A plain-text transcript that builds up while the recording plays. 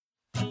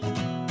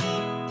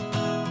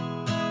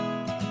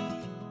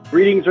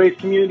Greetings, race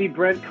community.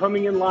 Brent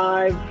coming in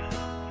live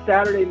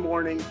Saturday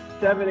morning,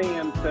 7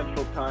 a.m.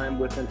 Central Time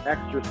with an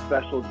extra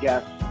special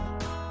guest.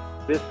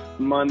 This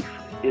month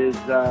is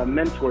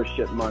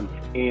Mentorship Month,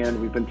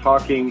 and we've been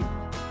talking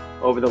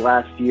over the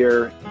last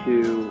year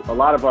to a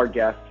lot of our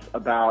guests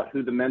about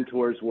who the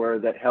mentors were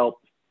that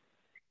helped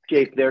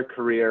shape their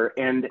career.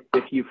 And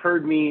if you've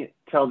heard me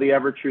tell the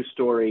ever true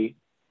story,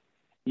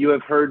 you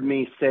have heard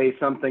me say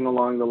something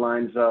along the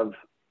lines of,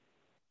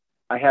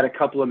 I had a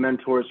couple of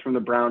mentors from the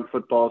Brown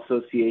Football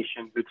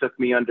Association who took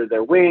me under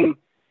their wing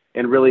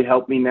and really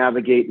helped me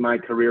navigate my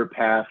career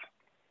path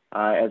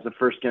as a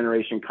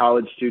first-generation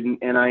college student.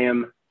 And I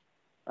am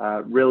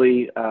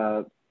really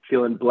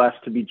feeling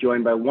blessed to be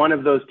joined by one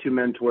of those two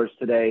mentors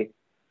today,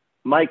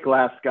 Mike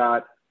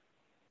Glascott,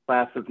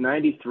 class of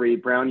 '93,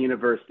 Brown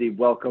University.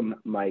 Welcome,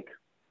 Mike.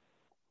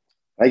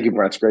 Thank you,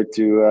 Brent.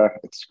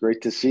 It's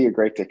great to see you.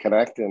 Great to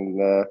connect,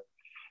 and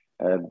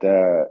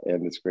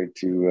it's great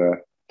to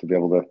be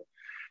able to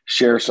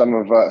share some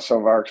of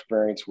our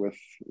experience with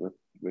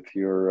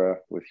your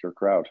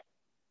crowd.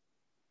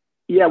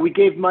 Yeah, we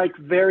gave Mike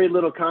very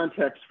little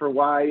context for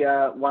why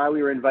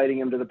we were inviting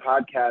him to the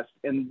podcast,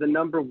 and the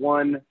number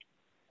one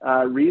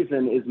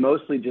reason is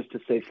mostly just to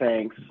say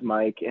thanks,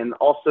 Mike, and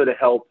also to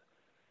help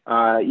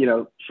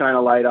shine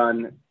a light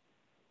on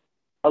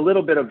a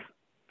little bit of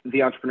the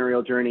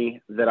entrepreneurial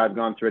journey that I've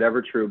gone through at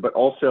Evertrue, but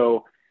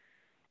also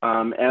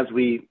as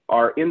we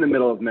are in the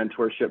middle of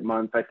Mentorship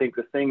Month, I think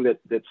the thing that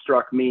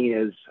struck me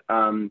is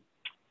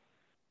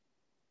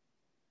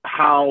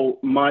how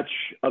much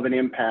of an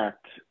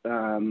impact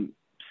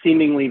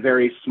seemingly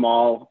very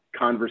small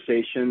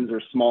conversations or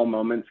small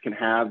moments can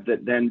have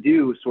that then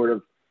do sort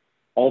of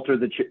alter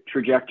the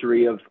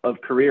trajectory of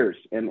careers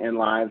and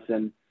lives.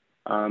 And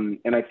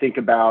I think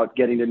about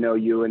getting to know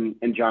you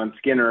and John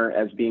Skinner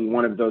as being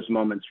one of those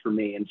moments for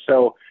me. And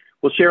so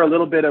we'll share a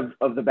little bit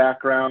of the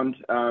background.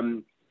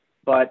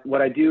 But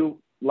what I do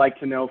like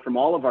to know from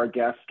all of our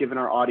guests, given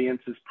our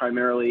audience is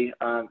primarily,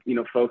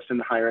 folks in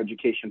the higher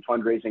education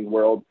fundraising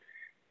world,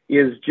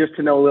 is just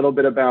to know a little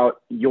bit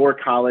about your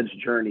college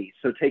journey.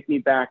 So take me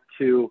back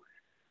to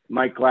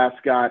Mike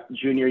Glascott,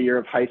 junior year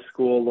of high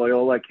school,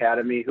 Loyola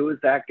Academy. Who is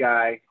that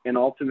guy? And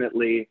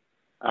ultimately,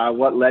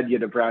 what led you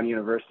to Brown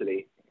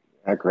University?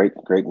 Great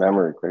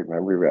memory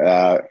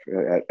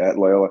at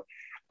Loyola.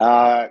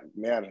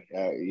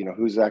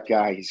 Who's that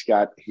guy? He's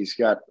got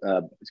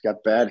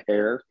bad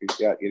hair. He's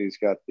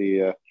got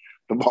the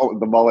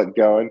mullet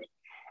going.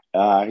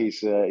 But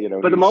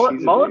the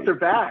mullets are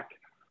back.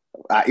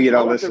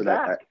 Listen,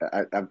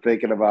 I'm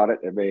thinking about it.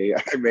 I may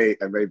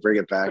bring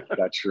it back. I'm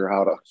not sure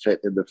how to fit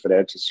in the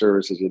financial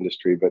services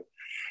industry, but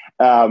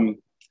I'm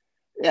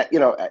a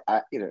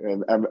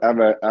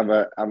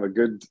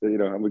good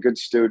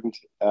student.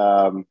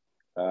 I'm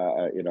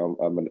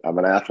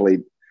an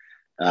athlete.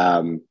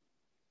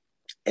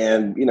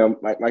 And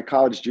my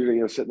college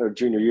junior, sitting there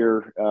junior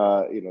year,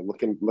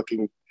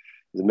 looking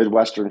as a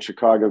Midwestern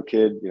Chicago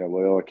kid,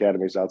 Loyola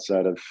Academy is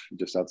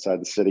just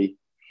outside the city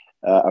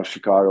of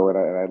Chicago, and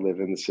I live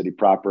in the city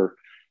proper.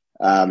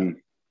 The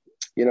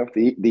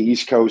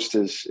East Coast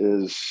is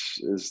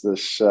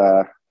this.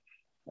 I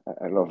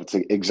don't know if it's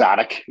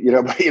exotic,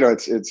 but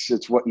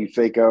it's what you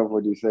think of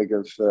when you think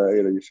of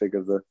you think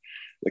of the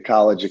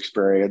college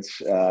experience.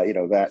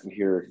 That, and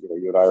here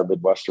you and I are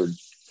Midwestern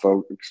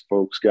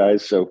folks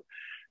guys, so.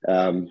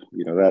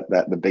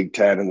 That the Big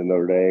Ten and the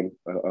Notre Dame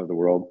of the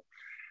world.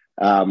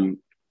 And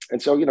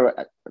so,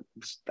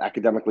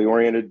 academically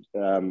oriented,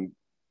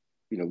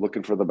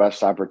 looking for the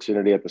best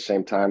opportunity. At the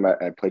same time,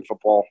 I played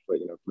football, but,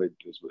 it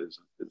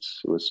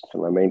was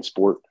my main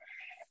sport,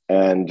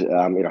 and,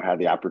 had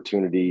the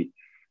opportunity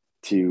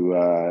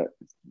to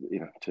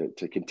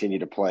continue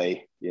to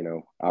play,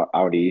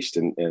 out East,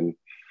 and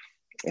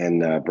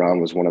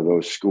Brown was one of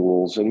those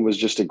schools, and was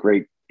just a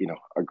great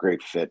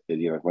fit.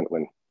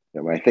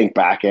 When I think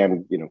back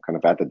and, kind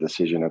of at the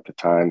decision at the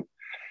time,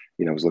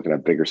 I was looking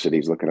at bigger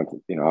cities, looking at,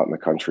 out in the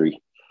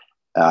country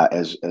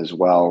as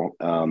well.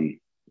 And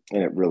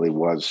it really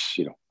was,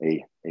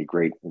 a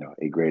great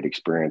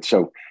experience.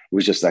 So it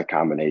was just that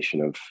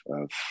combination of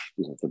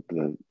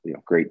the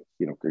great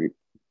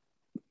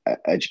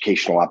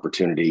educational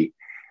opportunity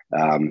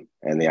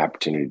and the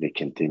opportunity to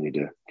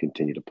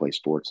continue to play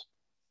sports.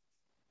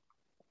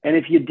 And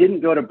if you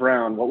didn't go to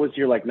Brown, what was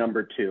your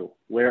number two?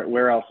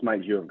 Where else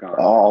might you have gone?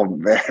 Oh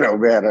man!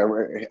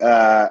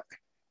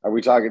 Are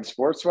we talking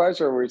sports wise,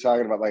 or are we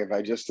talking about if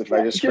I just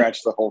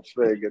scratch the whole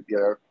thing?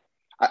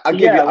 I'll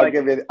give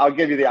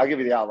you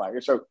the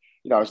outlier. So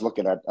I was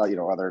looking at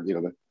other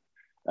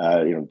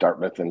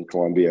Dartmouth and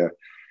Columbia,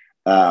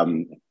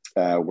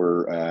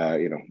 where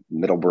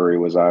Middlebury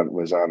was on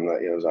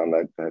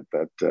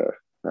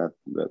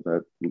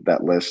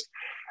that list.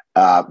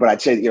 But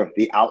I'd say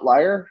the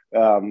outlier.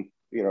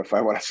 If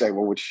I want to say,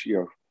 what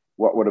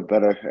would have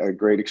been a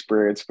great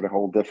experience, but a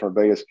whole different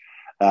Vegas,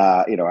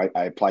 I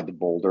applied to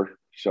Boulder.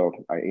 So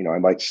I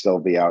might still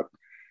be out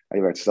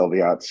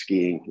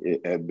skiing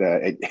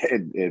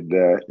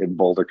in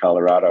Boulder,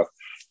 Colorado,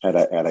 had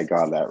I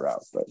gone that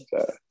route. But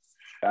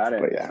Got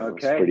it. But yeah,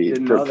 Okay.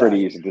 it was pretty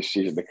easy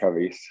decision to come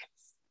east.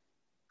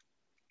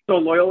 So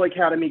Loyola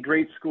Academy,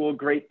 great school,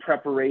 great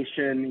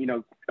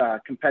preparation,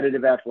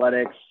 competitive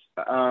athletics.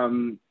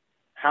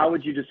 How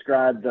would you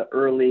describe the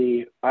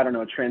early,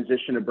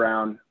 transition to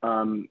Brown?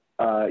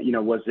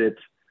 Was it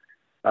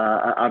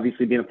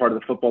obviously being a part of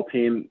the football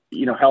team,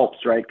 helps,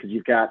 right? Because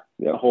you've got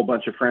a whole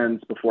bunch of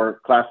friends before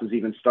classes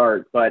even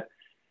start. But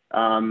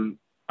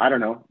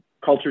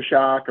culture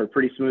shock or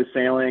pretty smooth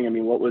sailing? I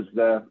mean, what was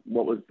the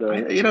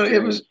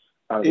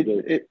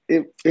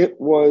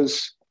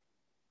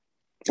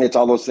it's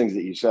all those things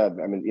that you said.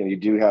 I mean, you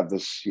do have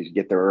this, you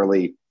get there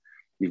early,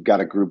 you've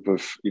got a group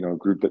that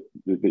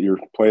you're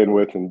playing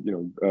with and,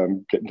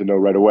 getting to know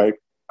right away.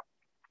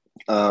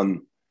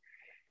 But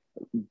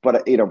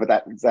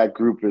that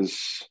group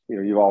is,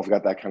 you've all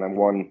got that kind of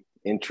one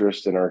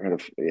interest and are kind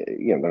of,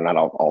 they're not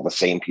all the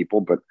same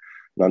people, but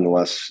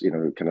nonetheless,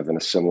 kind of in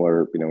a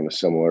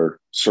similar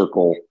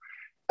circle.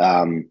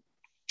 And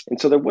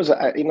so there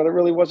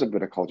really was a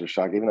bit of culture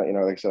shock, even though,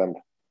 like I said, I'm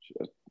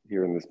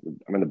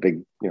in a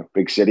big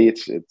city.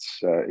 It's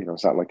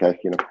not like I'm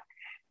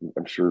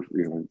sure,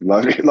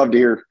 love to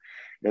hear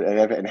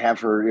and have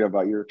heard,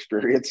 about your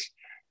experience.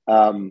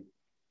 But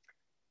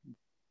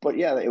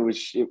yeah, it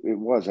was, I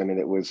mean,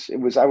 it was,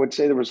 I would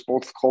say there was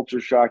both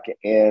culture shock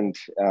and,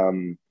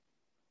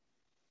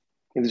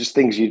 just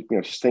things you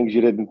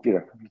didn't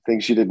know,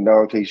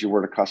 things you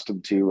weren't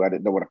accustomed to. I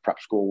didn't know what a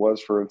prep school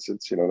was, for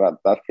instance, not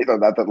that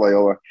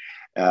Loyola,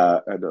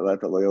 that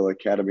Loyola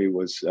Academy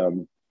was,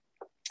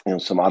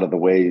 some out of the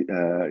way,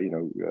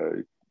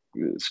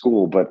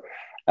 school, but,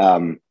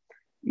 so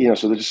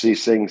there's just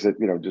these things that,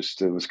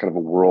 just, it was kind of a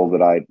world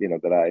that I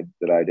didn't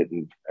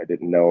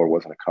know or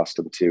wasn't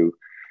accustomed to.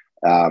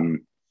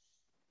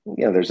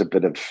 There's a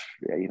bit of,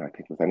 I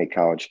think with any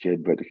college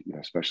kid, but,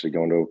 especially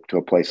going to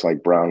a place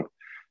like Brown,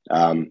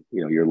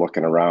 you're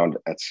looking around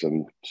at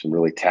some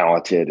really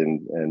talented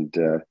and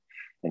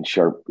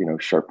sharp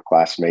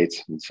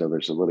classmates. And so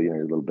there's a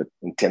little bit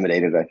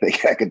intimidated, I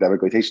think,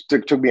 academically. It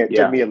took me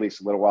at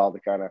least a little while to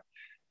kind of,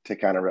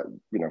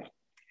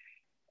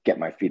 get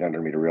my feet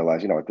under me to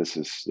realize, what this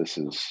is, there's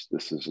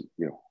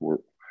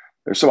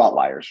some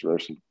outliers.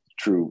 There's some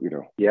true,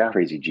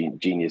 crazy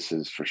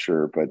geniuses for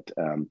sure. But,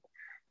 to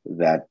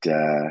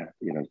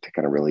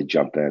kind of really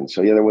jump in.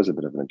 So yeah, there was a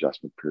bit of an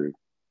adjustment period.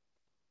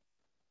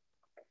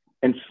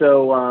 And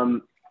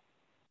so,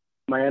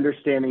 my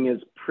understanding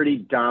is pretty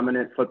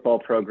dominant football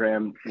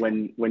program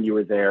when you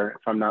were there,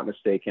 if I'm not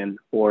mistaken,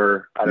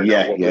 or I don't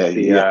know. What was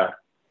the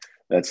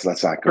Let's not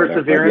go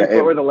perseverance.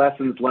 What were the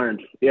lessons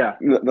learned? Yeah.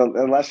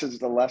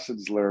 The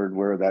lessons learned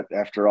were that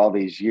after all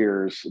these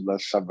years,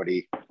 unless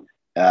somebody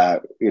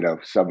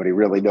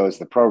really knows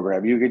the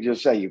program, you could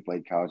just say you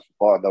played college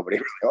football and nobody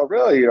really, oh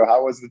really?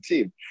 How was the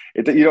team?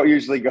 You don't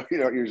usually go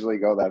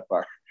that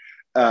far.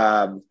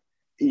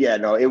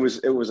 It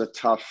was a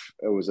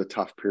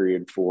tough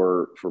period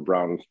for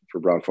Brown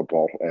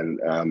football, and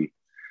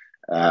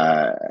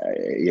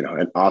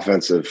an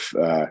offensive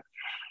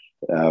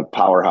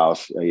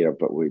powerhouse,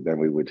 but we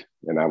would,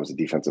 and I was a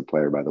defensive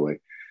player, by the way.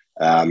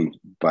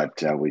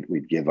 But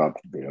we'd give up,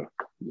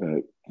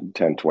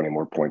 10, 20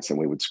 more points than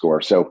we would score.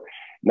 So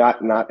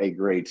not a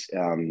great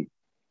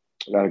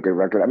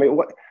record. I mean,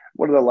 what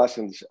are the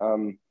lessons? I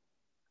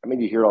mean,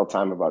 you hear all the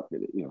time about,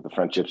 the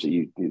friendships that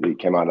you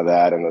came out of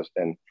that,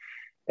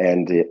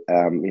 we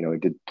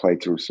did play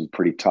through some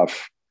pretty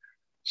tough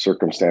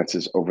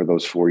circumstances over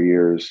those 4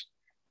 years.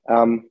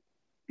 I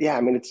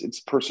mean, it's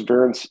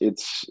perseverance.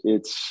 It's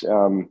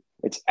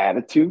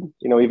attitude,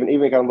 even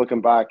kind of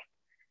looking back.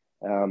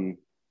 I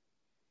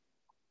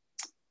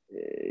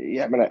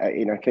mean,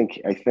 I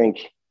think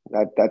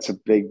that's a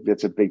big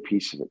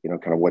piece of it,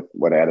 kind of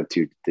what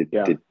attitude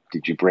did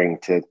you bring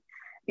to,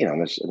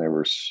 and there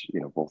was,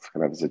 both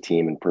kind of as a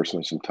team and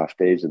personally some tough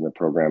days in the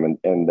program.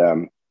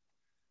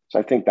 So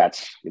I think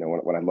that's,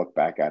 when I look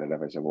back at it,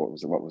 if I said, what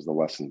was the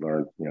lesson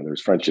learned?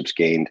 There's friendships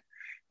gained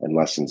and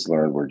lessons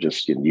learned were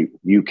just,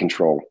 you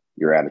control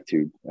your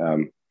attitude.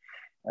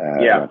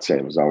 I'd say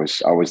it was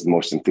always the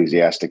most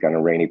enthusiastic on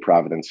a rainy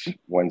Providence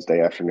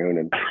Wednesday afternoon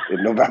in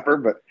November,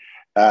 but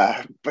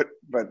I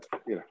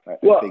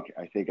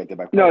think I did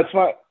my part. No, it's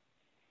fine.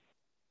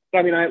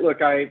 I mean, I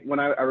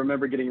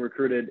remember getting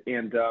recruited,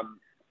 and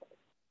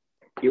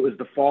it was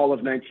the fall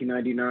of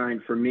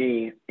 1999 for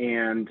me,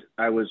 and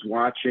I was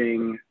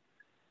watching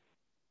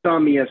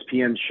some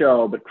ESPN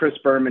show, but Chris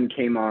Berman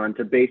came on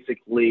to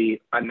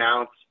basically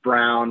announce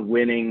Brown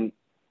winning,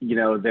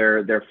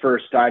 their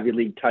first Ivy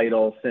League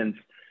title since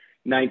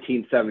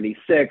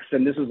 1976.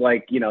 And this was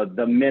like,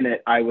 the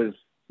minute I was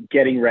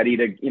getting ready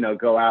to,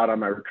 go out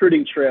on my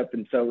recruiting trip.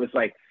 And so it was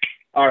like,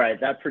 all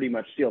right, that pretty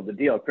much sealed the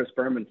deal. Chris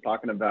Berman's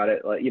talking about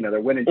it. Like, they're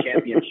winning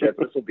championships.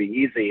 This will be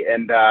easy.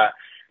 And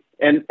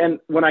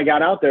when I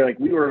got out there, like,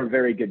 we were a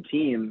very good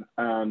team.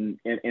 And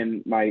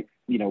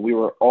we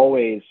were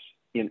always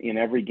in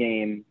every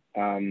game,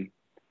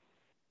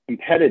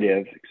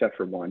 competitive except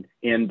for one.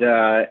 And,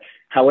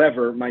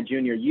 however, my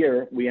junior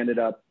year, we ended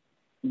up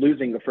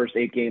losing the first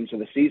 8 games of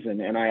the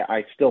season. And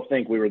I still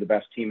think we were the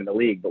best team in the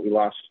league, but we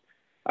lost,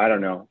 I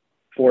don't know,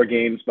 4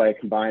 games by a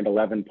combined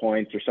 11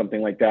 points or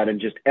something like that. And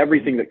just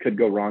everything that could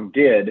go wrong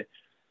did.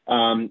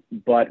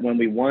 But when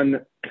we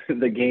won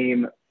the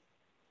game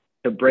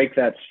to break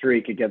that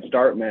streak against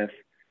Dartmouth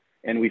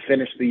and we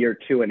finished the year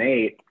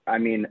 2-8, I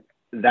mean,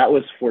 that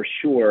was for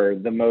sure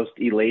the most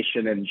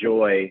elation and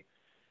joy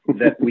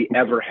that we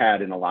ever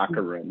had in a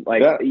locker room.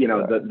 Like, you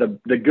know, the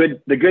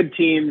good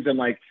teams and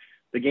like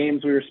the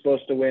games we were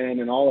supposed to win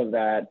and all of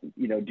that,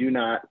 you know,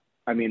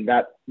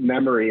 that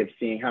memory of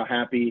seeing how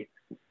happy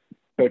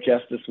Coach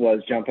Estes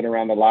was jumping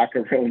around the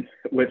locker room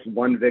with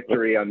one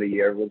victory on the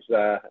year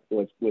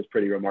was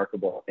pretty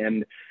remarkable.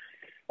 And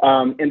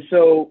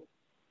so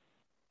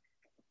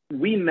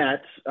we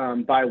met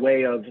by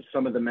way of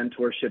some of the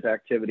mentorship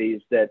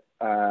activities that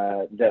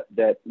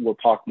we'll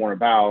talk more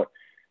about.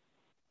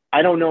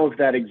 I don't know if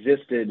that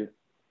existed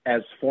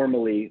as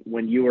formally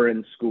when you were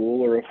in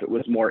school or if it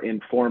was more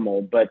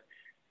informal, but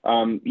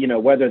you know,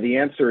 whether the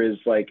answer is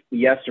like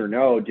yes or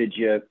no, did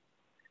you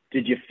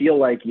feel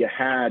like you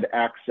had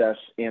access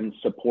and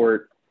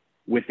support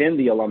within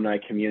the alumni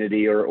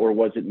community, or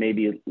was it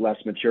maybe less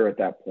mature at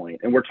that point?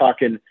 And we're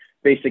talking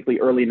basically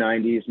early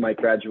 90s. Mike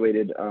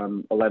graduated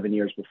 11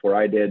 years before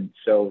I did.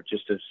 So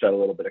just to set a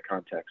little bit of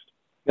context.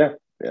 Yeah.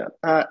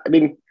 I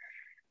mean,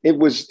 it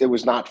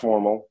was not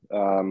formal.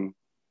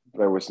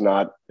 There was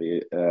not,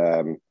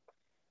 I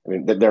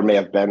mean, there may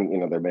have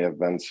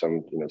been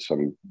some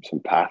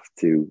path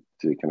to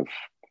kind of,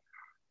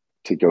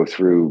 to go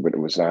through, but it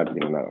was not,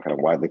 not kind of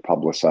widely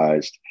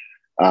publicized.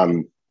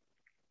 And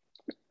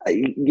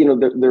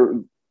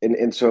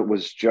so it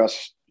was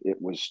just,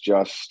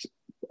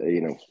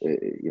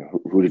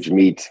 who did you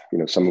meet?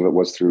 Some of it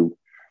was through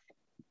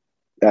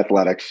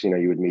athletics.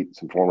 You would meet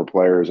some former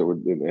players that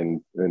would,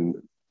 and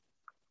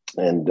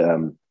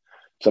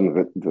some of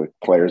the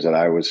players that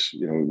I was,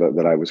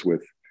 that I was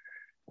with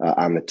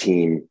on the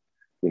team,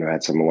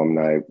 had some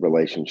alumni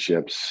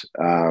relationships.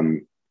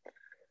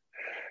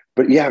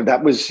 But yeah,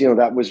 that was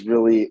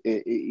really,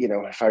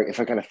 if I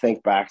kind of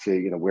think back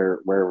to, where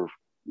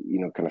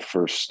kind of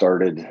first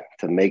started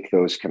to make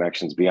those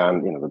connections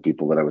beyond, the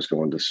people that I was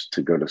going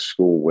to go to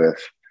school with,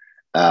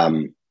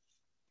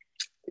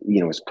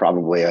 was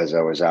probably as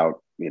I was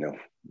out,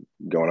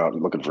 going out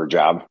and looking for a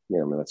job. I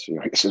mean, that's,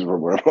 I guess is where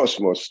most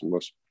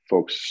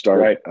folks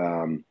start. Right.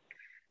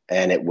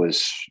 And it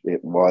was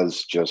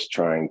just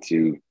trying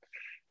to,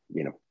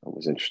 I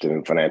was interested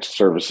in financial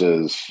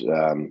services.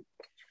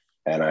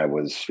 And I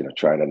was,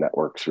 trying to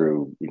network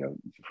through,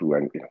 who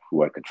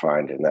I could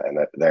find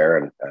there.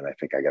 And I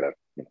think I got a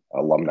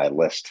alumni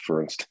list,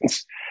 for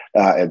instance,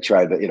 and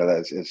tried to,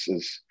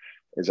 that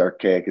is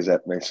archaic as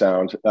that may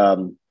sound,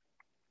 and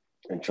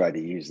tried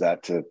to use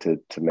that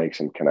to make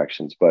some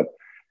connections. But,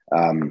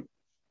 and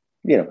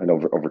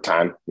over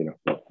time,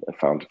 I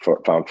found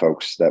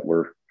folks that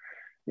were,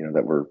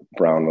 that were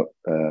Brown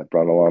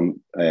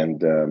alum and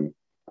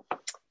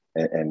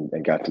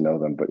got to know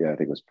them. But yeah, I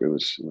think it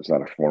was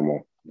not a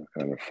formal,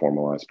 kind of a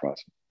formalized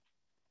process.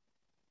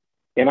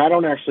 And I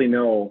don't actually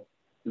know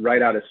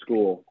right out of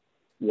school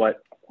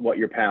what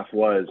your path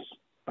was.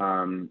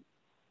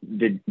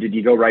 Did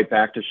you go right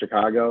back to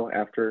Chicago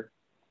after?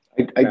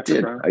 I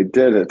did. Brown? I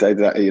did it.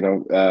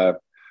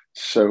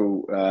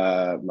 So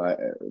my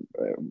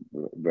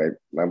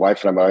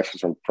wife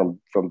is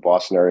from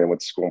Boston area and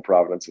went to school in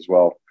Providence as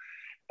well.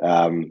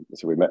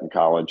 So we met in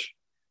college.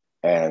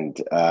 And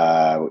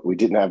we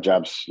didn't have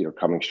jobs,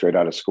 coming straight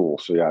out of school.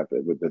 So yeah,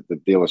 the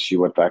deal is she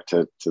went back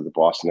to the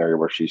Boston area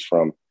where she's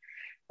from.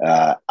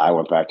 I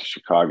went back to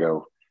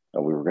Chicago,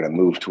 and we were going to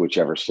move to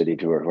whichever city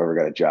to whoever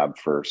got a job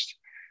first.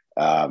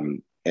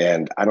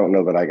 And I don't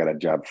know that I got a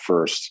job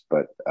first,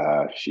 but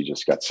she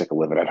just got sick of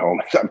living at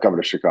home. I'm coming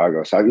to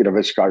Chicago, so I've been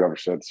in Chicago ever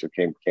since. So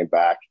came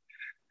back,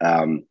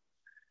 and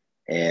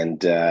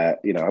I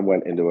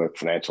went into a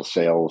financial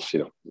sales,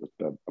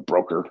 a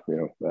broker,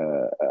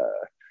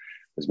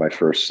 was my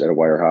first at a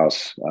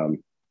wirehouse.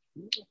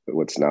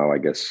 What's now, I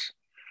guess,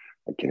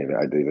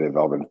 they've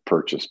all been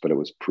purchased, but it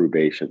was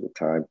Prubation at the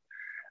time.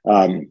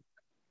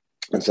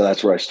 And so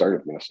that's where I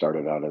started.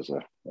 Started out as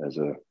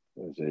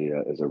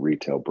a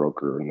retail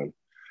broker, and then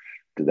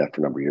did that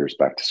for a number of years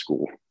back to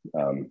school,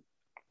 and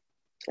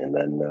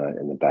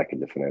then back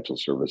into financial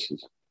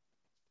services.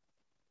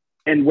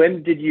 And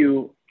when did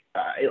you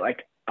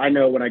I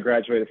know when I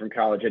graduated from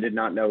college, I did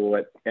not know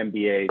what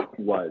MBA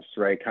was,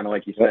 right? Kind of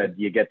like you said,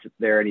 you get to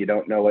there and you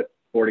don't know what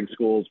boarding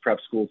schools, prep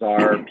schools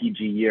are,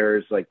 PG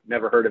years, like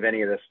never heard of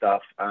any of this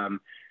stuff.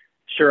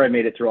 Sure, I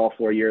made it through all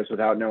 4 years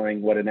without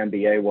knowing what an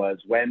MBA was.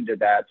 When did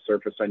that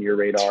surface on your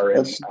radar?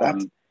 And,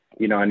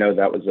 I know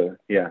that was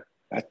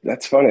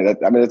That's funny.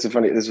 It's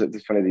funny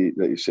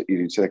that you say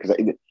that, because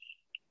again,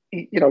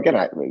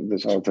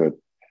 there's all the,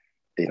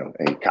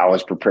 a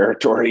college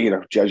preparatory,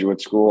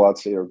 Jesuit school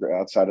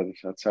outside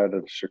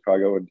of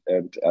Chicago,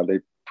 and they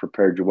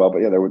prepared you well. But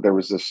yeah, there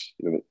was this,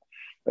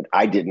 but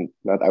I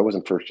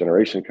wasn't first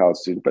generation college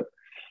student, but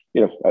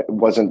it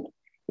wasn't,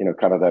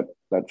 kind of that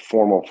that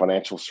formal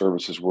financial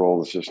services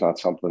world is just not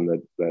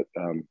something that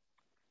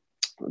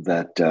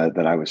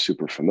I was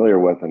super familiar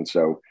with. And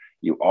so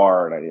you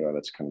are, and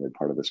that's kind of a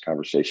part of this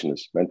conversation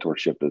is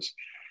mentorship is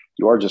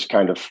you are just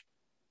kind of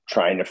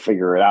trying to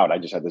figure it out. I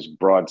just had this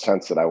broad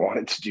sense that I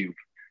wanted to do,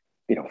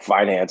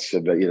 finance,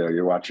 and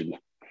you're watching,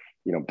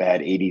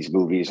 bad 80s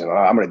movies and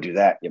I'm going to do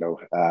that.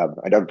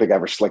 I don't think I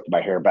ever slicked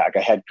my hair back.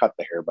 I had cut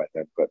the hair by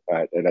then, but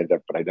I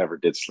never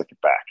did slick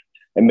it back.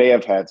 I may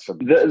have had some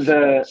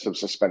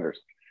suspenders.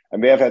 I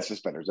may have had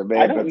suspenders.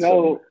 I don't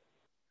know.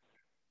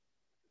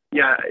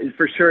 Yeah,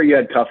 for sure you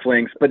had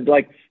cufflinks, but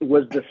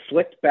was the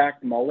slicked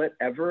back mullet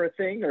ever a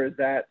thing, or is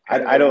that?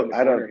 I hope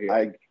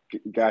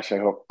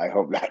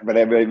not,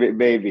 but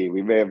maybe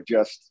we may have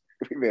just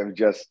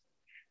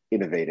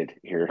innovated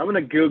here. I'm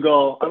gonna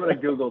Google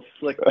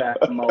slick back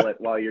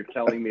mullet while you're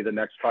telling me the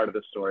next part of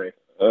the story.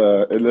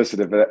 And listen,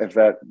 if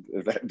that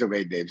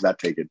domain name's not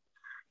taken,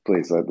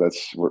 please,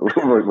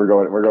 we're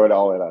going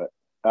all in on it.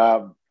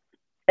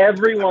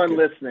 Everyone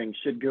listening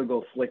should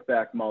Google slick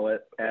back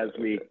mullet as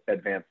we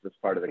advance this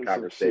part of the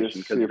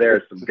conversation, because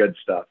there's some good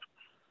stuff.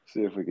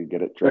 See if we can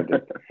get it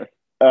trending.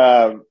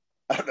 I'm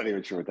not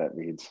even sure what that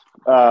means.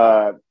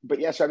 But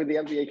yeah, so the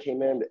MBA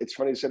came in. It's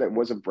funny you said it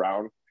wasn't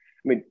Brown.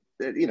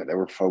 There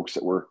were folks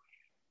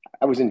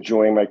I was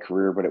enjoying my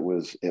career, but it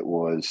was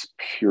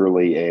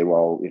purely a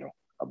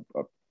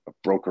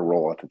broker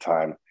role at the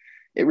time.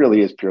 It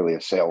really is purely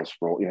a sales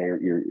role. I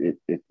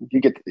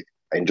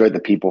enjoyed the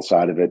people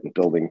side of it and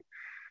building.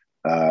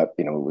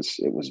 It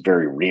was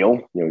very real.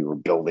 You were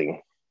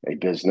building a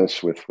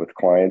business with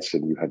clients,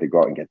 and you had to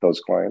go out and get those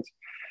clients.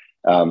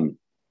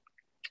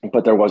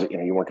 But there wasn't,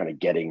 you weren't kind of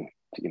getting,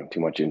 too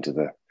much into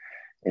the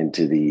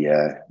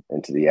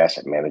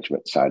asset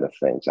management side of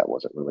things. That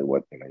wasn't really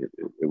what,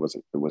 it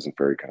wasn't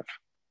very kind of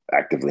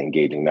actively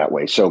engaging that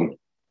way. So,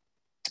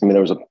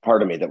 there was a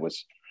part of me that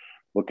was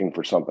looking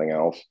for something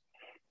else.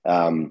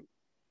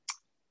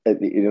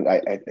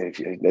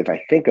 If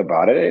I think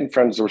about it, and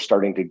friends were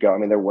starting to go,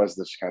 there was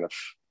this kind of,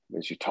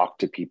 as you talk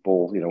to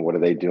people, what are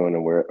they doing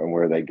and where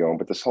are they going?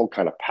 But this whole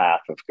kind of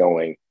path of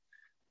going,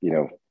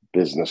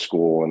 business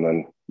school and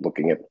then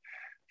looking at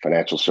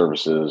financial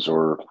services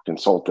or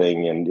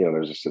consulting, and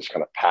there's just this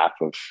kind of path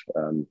of,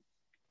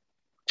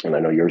 and I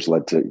know yours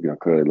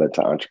clearly led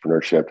to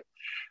entrepreneurship.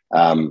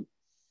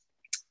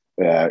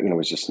 It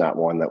was just not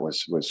one that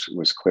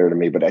was clear to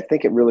me. But I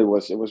think it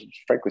was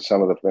frankly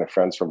some of the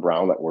friends from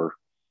Brown that were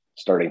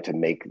starting to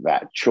make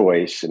that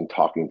choice and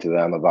talking to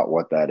them about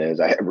what that is.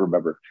 I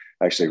remember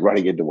actually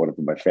running into one of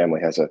them. My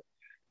family has a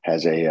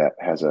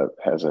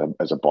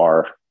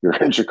bar here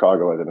in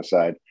Chicago as an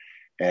aside,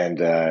 and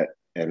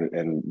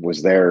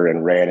was there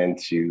and ran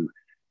into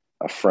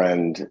a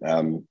friend,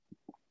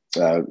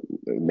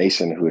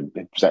 Mason, who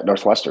was at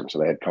Northwestern. So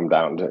they had come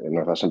down to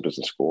Northwestern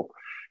Business School,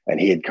 and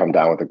he had come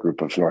down with a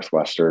group of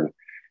Northwestern.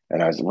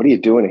 And I was, what are you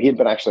doing? And he had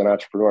been actually an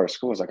entrepreneur at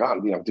school. I was like, oh,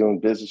 I'm doing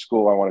business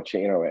school. I want to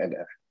change, and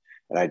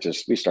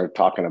we started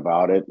talking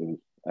about it, and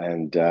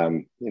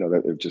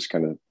that just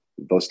kind of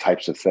those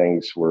types of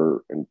things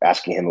were, and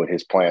asking him what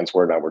his plans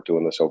were. Now we're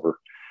doing this over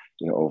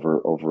a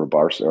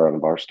bar or on a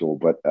bar stool,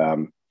 but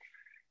and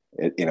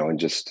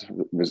just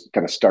was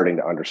kind of starting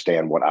to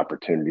understand what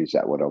opportunities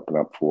that would open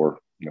up for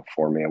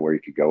me and where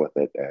you could go with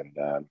it.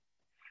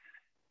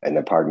 And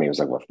then part of me was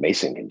like, well, if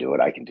Mason can do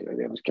it, I can do it.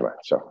 It was, come on.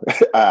 So,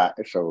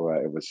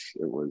 it was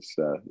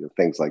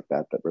things like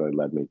that really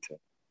led me to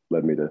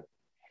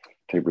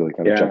really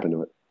kind of jump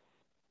into it.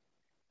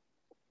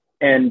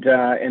 And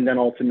then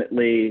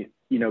ultimately,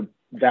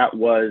 that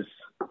was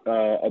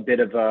a bit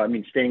of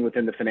staying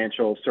within the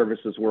financial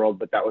services world,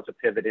 but that was a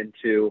pivot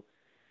into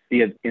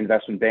the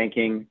investment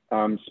banking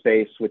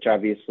space, which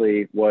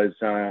obviously was,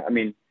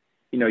 you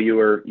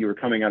were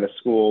coming out of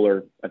school,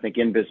 or I think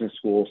in business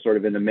school, sort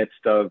of in the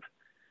midst of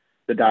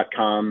the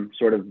 .com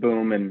sort of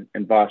boom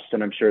and bust.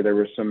 And I'm sure there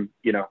were some,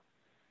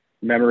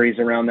 memories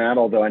around that.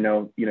 Although I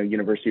know,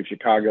 University of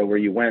Chicago, where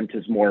you went,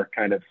 is more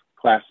kind of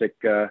classic,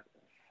 at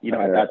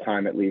that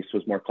time, at least,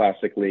 was more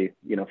classically,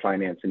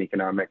 finance and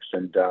economics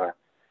and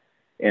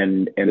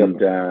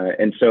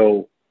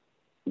so,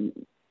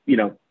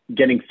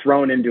 getting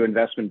thrown into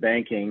investment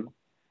banking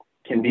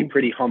can be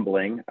pretty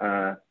humbling,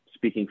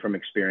 speaking from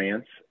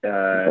experience.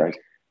 Right.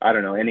 I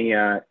don't know, any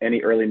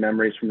early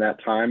memories from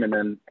that time, and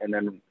then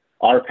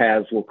our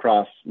paths will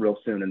cross real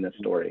soon in this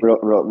story.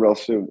 Real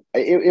soon.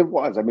 It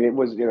was. It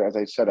was. As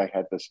I said, I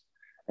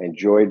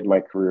enjoyed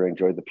my career, I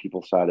enjoyed the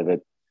people side of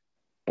it.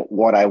 But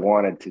what I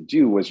wanted to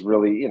do was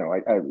really,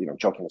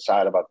 joking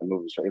aside about the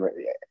movies,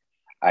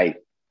 I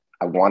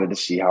wanted to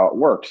see how it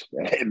worked.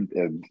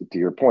 And to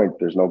your point,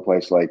 there's no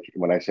place like,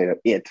 when I say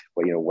that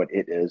what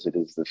it is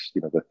this,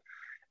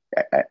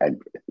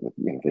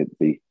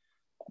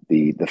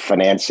 the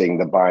financing,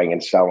 the buying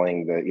and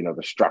selling,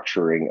 the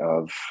structuring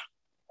of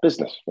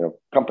business,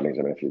 companies.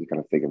 If you kind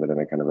of think of it in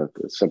a kind of a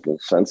simple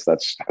sense,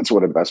 that's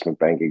what investment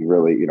banking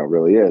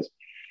really is.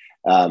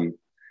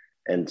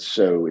 And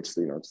so it's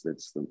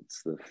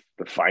the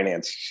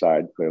finance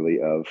side clearly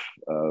of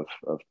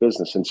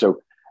business. And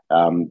so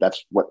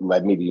That's what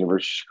led me to the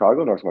University of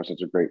Chicago.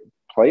 Northwestern's a great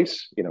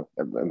place, you know,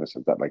 in the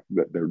sense that like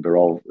they're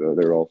all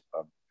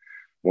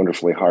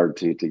wonderfully hard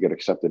to get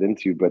accepted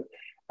into. But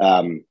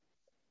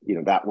you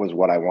know, that was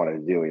what I wanted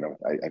to do. You know,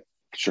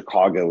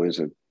 Chicago is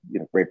a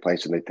great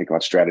place, and they think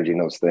about strategy and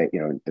those things, you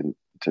know, and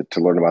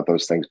to learn about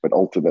those things. But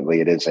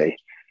ultimately, it is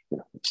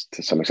it's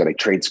to some extent a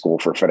trade school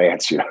for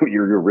finance. You know,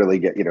 you're really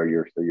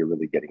you're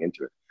really getting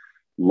into it.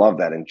 Love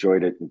that.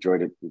 Enjoyed it.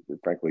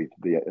 Frankly,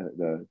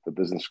 the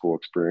business school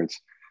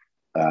experience.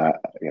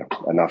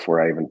 Enough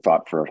where I even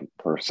thought for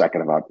a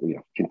second about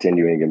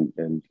continuing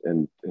and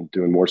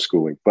doing more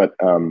schooling. But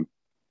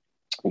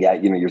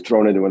you're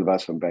thrown into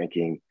investment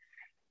banking.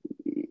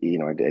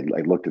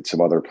 I looked at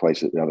some other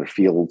places, other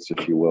fields,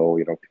 if you will,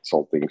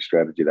 consulting,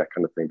 strategy, that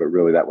kind of thing. But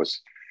really,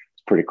 it's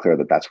pretty clear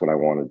that that's what I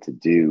wanted to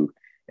do,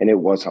 and it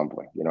was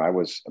humbling. I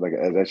was, like,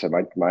 as I said,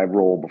 my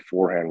role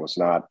beforehand was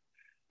not,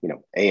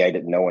 I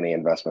didn't know any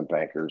investment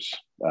bankers.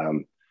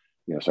 So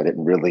I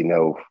didn't really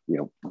know,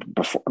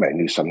 before. I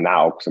knew some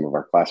now, some of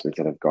our classmates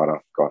that have gone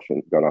off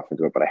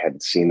into it, but I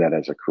hadn't seen that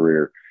as a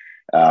career.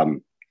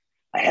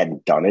 I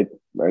hadn't done it,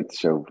 right?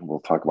 So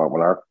we'll talk about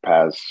when our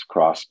paths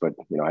crossed, but,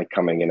 I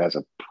coming in as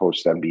a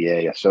post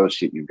MBA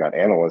associate, you've got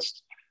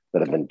analysts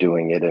that have been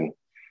doing it. And,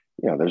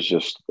 there's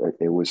just,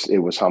 it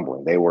was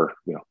humbling. They were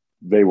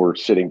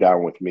sitting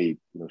down with me,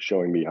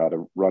 showing me how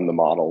to run the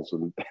models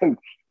and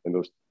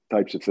those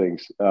types of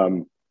things.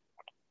 When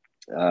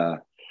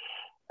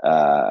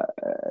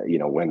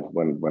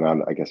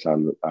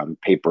on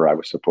paper, I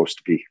was supposed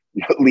to be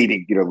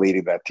leading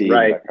that team,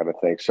 right, that kind of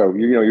thing. So,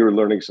 you were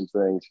learning some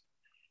things,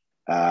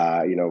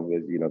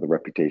 the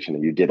reputation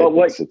that you did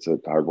it's a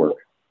hard work.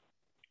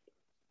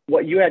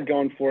 What you had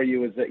going for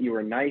you is that you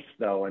were nice,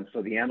 though. And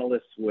so the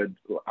analysts would,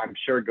 I'm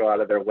sure, go out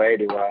of their way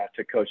to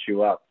coach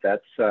you up.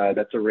 That's a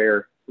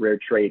rare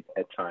trait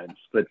at times.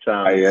 But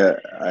I'm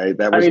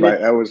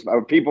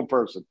a people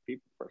person.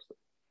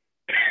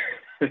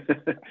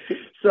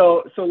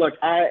 So look,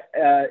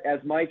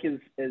 as Mike is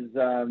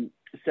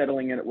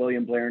settling in at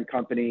William Blair and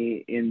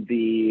Company in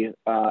the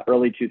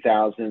early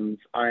 2000s,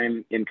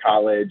 I'm in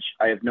college.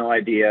 I have no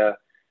idea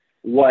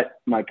what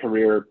my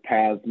career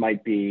paths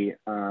might be.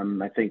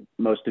 I think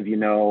most of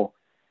grew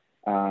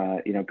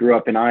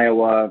up in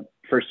Iowa,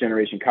 first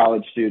generation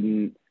college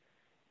student.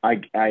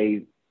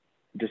 I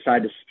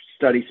decided to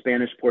study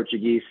Spanish,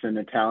 Portuguese, and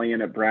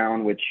Italian at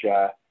Brown, which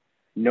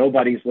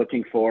nobody's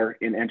looking for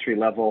in entry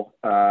level,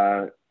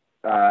 roles.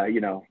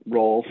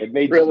 It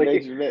made you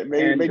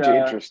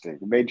interesting.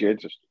 It made you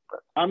interesting.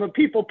 I'm a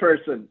people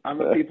person.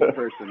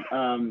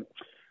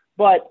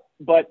 But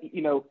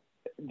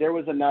there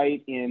was a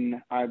night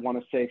in, I want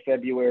to say,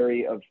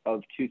 February of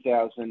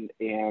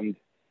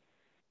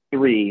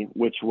 2003,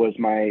 which was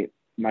my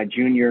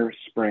junior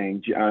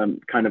spring,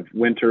 kind of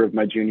winter of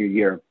my junior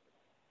year.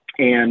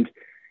 And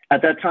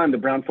at that time, the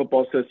Brown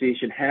Football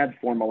Association had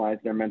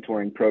formalized their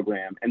mentoring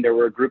program, and there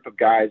were a group of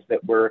guys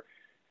that were,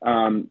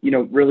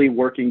 really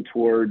working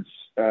towards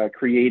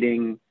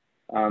creating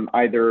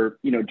either,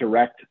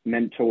 direct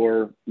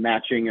mentor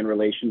matching and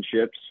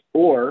relationships,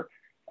 or,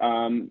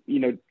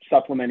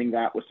 supplementing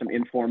that with some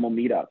informal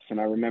meetups. And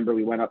I remember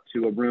we went up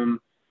to a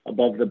room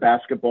above the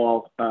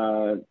basketball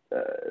in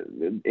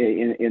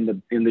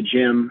the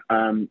gym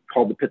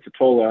called the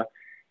Pizzatola,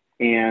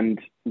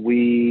 and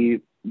we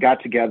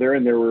got together,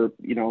 and there were,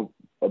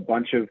 a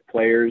bunch of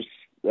players,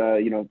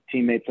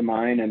 teammates of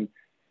mine, and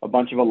a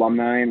bunch of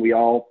alumni, and we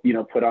all,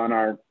 put on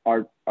our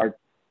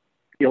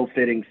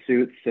ill-fitting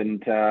suits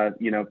and,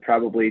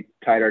 probably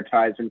tied our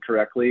ties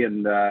incorrectly.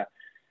 And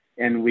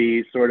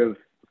we sort of,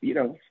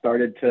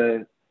 started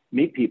to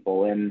meet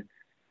people and,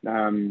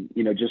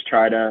 just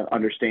try to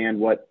understand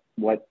what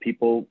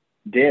people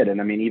did. And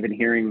I mean, even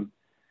hearing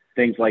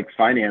things like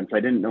finance, I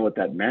didn't know what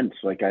that meant.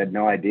 Like, I had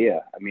no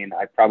idea. I mean,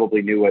 I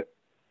probably knew what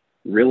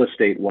real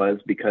estate was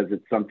because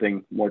it's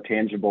something more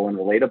tangible and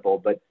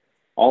relatable, but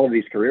all of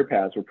these career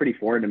paths were pretty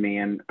foreign to me.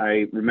 And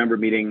I remember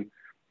meeting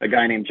a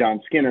guy named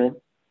John Skinner,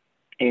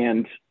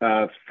 and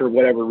for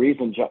whatever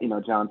reason,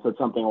 John said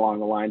something along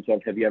the lines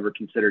of, "Have you ever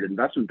considered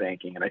investment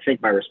banking?" And I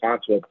think my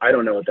response was, "I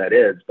don't know what that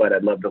is, but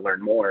I'd love to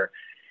learn more."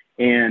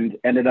 And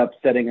ended up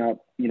setting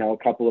up, a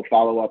couple of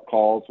follow-up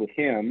calls with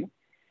him.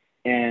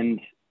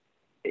 And,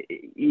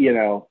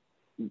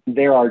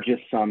 there are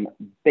just some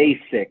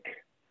basic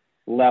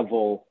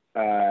level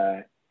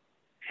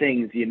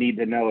things you need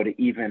to know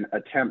to even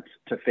attempt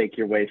to fake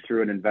your way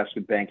through an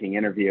investment banking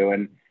interview.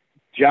 And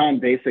John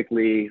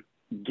basically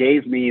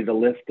gave me the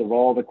list of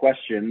all the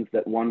questions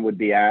that one would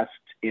be asked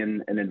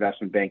in an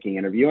investment banking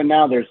interview. And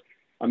now there's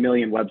a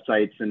million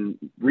websites and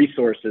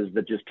resources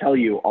that just tell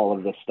you all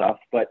of this stuff.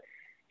 But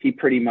he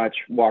pretty much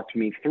walked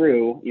me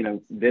through,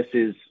 this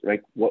is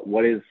like,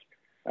 what is,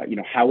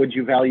 how would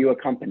you value a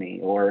company?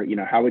 Or,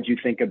 how would you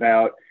think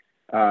about,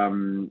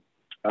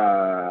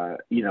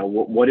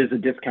 what is a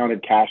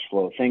discounted cash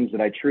flow? Things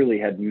that I truly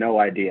had no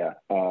idea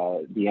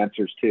the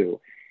answers to.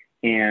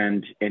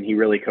 And he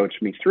really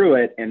coached me through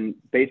it and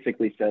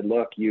basically said,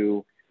 look,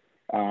 you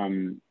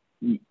no,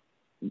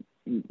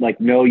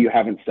 you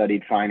haven't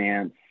studied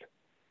finance.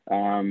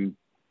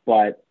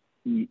 But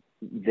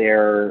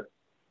there,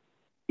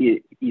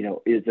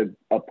 is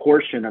a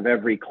portion of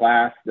every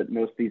class that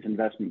most of these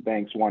investment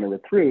banks want to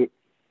recruit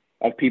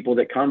of people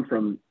that come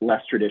from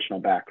less traditional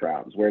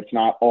backgrounds, where it's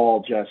not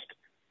all just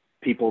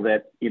people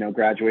that,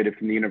 graduated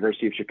from the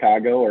University of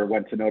Chicago or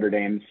went to Notre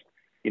Dame's,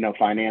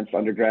 finance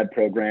undergrad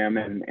program.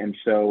 And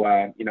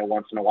so,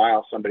 once in a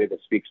while, somebody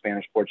that speaks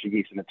Spanish,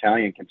 Portuguese, and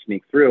Italian can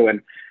sneak through.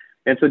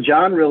 And so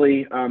John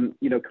really,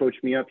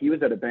 coached me up. He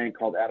was at a bank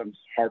called Adams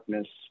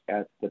Harkness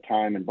at the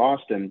time in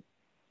Boston.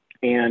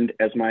 And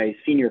as my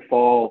senior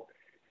fall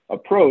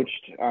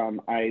approached,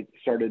 I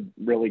started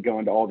really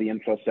going to all the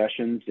info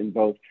sessions in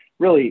both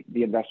really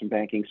the investment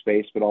banking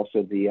space, but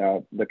also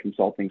the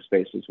consulting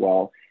space as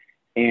well.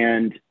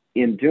 And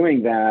in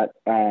doing that,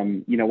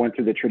 went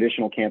through the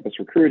traditional campus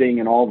recruiting,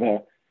 and all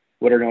the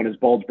what are known as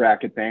bulge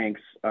bracket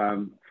banks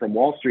from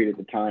Wall Street at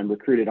the time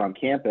recruited on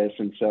campus.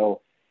 And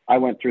so I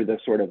went through the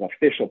sort of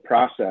official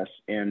process.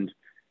 And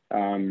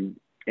for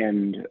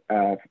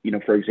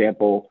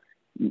example,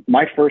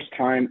 my first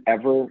time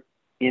ever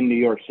in New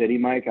York City,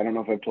 Mike, I don't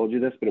know if I've told you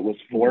this, but it was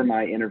for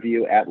my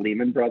interview at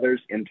Lehman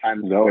Brothers in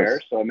Times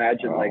Square. So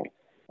imagine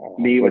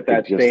me with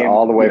that just same,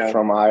 all the way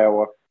from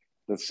Iowa,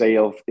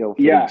 the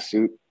ill-fitting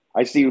suit.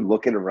 I see you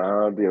looking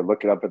around,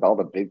 looking up at all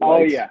the big lights.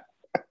 Oh yeah.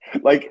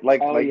 like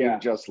you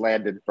just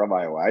landed from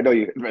Iowa. I know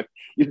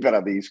you've been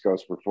on the East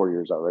Coast for 4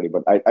 years already,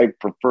 but I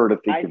prefer to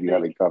think of you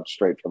having come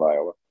straight from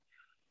Iowa.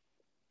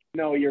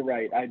 No, you're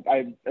right.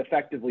 I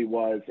effectively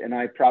was, and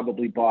I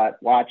probably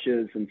bought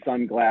watches and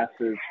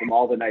sunglasses from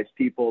all the nice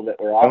people that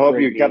were offering I hope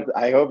you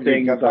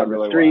kept that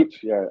really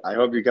watch. Yeah, I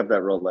hope you kept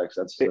that Rolex.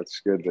 That's good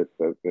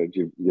that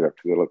you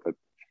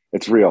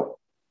it's real.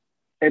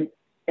 And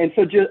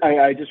so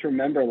I just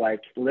remember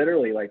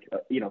literally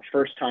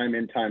first time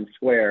in Times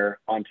Square,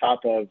 on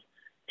top of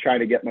trying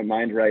to get my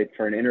mind right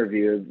for an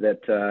interview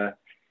that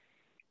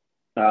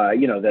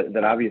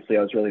obviously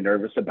I was really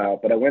nervous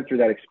about, but I went through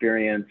that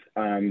experience.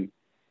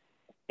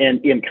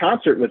 And in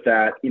concert with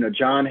that,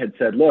 John had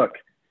said, look,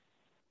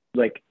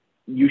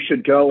 you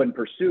should go and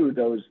pursue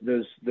those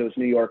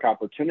New York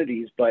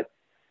opportunities, but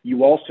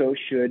you also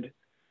should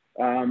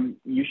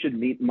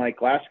meet Mike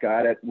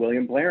Glascott at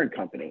William Blair and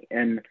Company.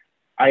 And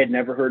I had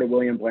never heard of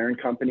William Blair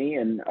and Company.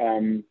 And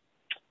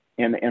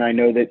I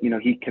know that,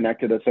 he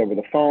connected us over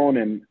the phone,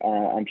 and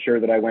I'm sure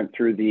that I went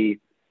through the,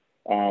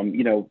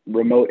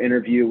 remote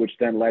interview, which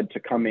then led to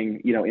coming,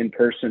 in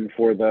person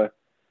for the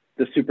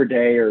super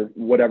day or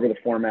whatever the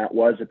format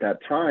was at that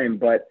time.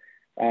 But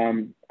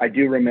I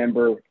do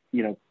remember,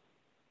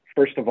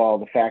 first of all,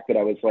 the fact that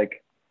I was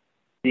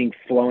being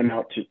flown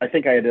out to, I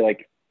think I had to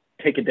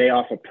take a day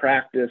off of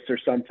practice or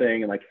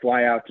something and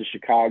fly out to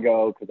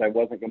Chicago because I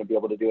wasn't going to be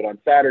able to do it on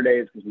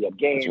Saturdays because we had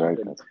games.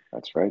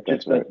 That's right.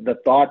 The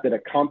thought that a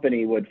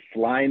company would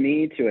fly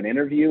me to an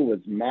interview was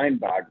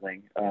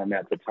mind-boggling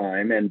at the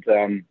time. And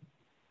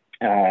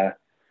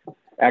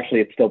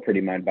actually, it's still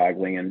pretty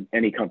mind-boggling, and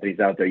any companies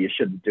out there, you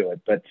shouldn't do it.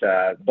 But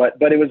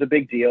it was a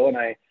big deal, and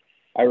I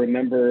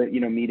remember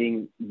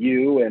meeting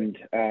you and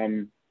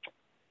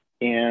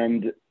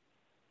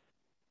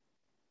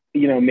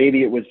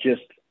maybe it was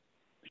just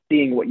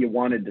seeing what you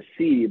wanted to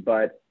see,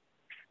 but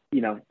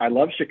I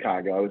love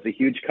Chicago. I was a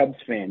huge Cubs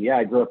fan. Yeah,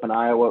 I grew up in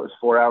Iowa. It was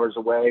 4 hours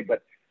away,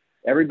 but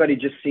everybody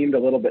just seemed a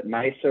little bit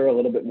nicer, a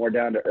little bit more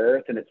down to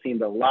earth, and it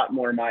seemed a lot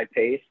more my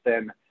pace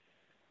than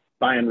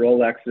buying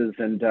Rolexes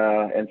and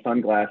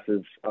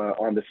sunglasses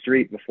on the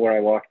street before I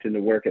walked into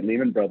work at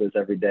Lehman Brothers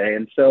every day.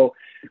 And so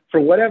for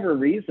whatever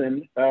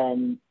reason,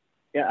 I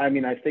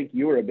think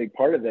you were a big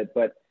part of it,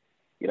 but,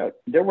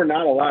 there were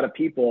not a lot of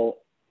people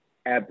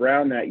at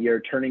Brown that year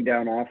turning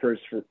down offers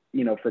for,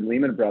 from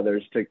Lehman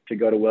Brothers to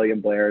go to William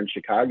Blair in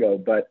Chicago.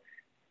 But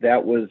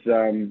that was,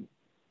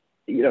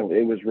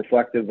 it was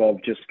reflective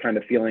of just kind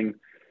of feeling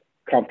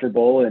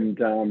comfortable and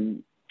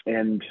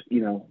kind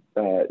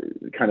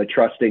of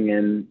trusting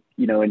in,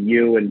 in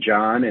you and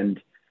John,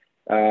 and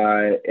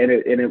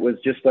it was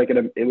just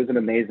it was an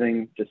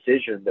amazing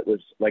decision that was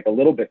a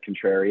little bit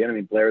contrarian. I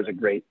mean, Blair is a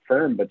great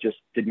firm, but just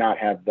did not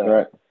have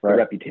the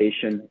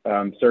reputation,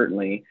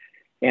 certainly.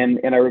 And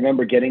I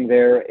remember getting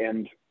there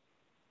and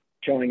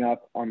showing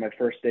up on my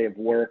first day of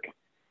work,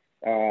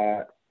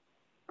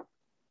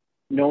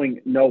 knowing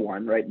no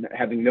one, right?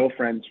 Having no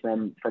friends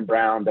from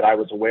Brown that I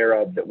was aware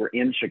of that were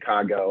in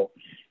Chicago.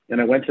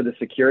 And I went to the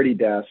security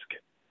desk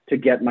to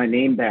get my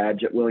name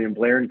badge at William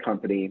Blair and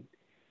Company.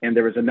 And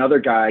there was another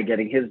guy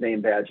getting his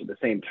name badge at the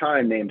same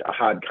time named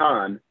Ahad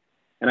Khan.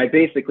 And I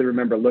basically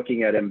remember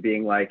looking at him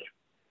being like,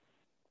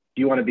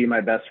 do you want to be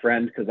my best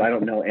friend? Because I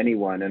don't know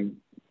anyone. And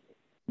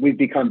we've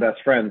become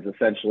best friends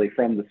essentially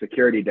from the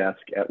security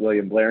desk at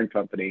William Blair and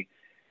Company.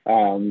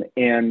 And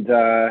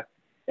it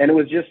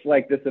was just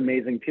this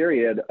amazing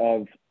period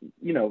of,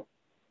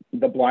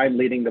 the blind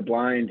leading the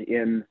blind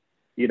in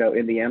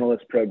the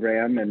analyst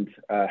program, and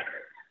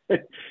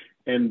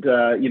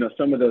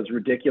some of those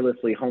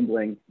ridiculously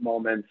humbling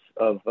moments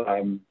of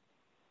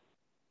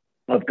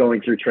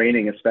going through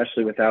training,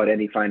 especially without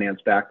any finance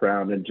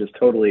background and just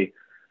totally,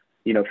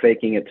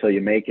 faking it till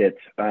you make it.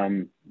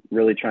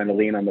 really trying to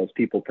lean on those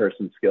people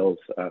person skills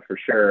for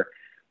sure.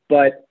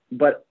 But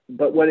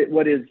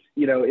what is,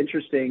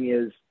 interesting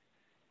is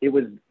it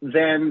was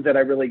then that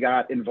I really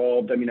got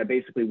involved. I mean, I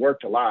basically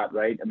worked a lot,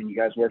 right? I mean, you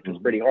guys worked us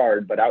pretty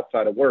hard, but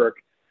outside of work,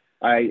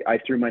 I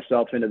threw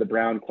myself into the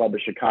Brown Club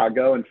of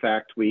Chicago. In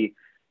fact, we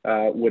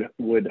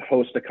would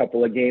host a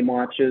couple of game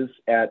watches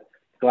at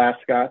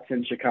Glascott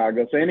in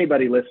Chicago. So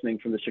anybody listening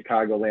from the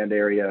Chicagoland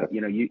area,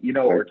 you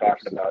know what we're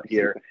talking about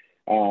here.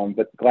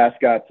 But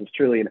Glascott is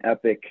truly an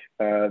epic,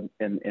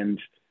 and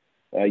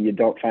you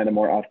don't find a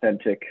more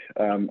authentic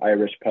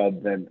Irish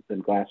pub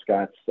than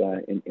Glascott's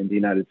in the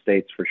United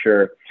States for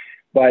sure.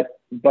 But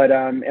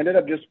ended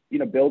up just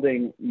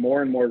building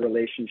more and more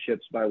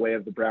relationships by way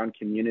of the Brown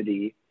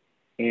community,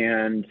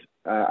 and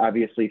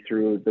obviously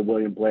through the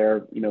William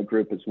Blair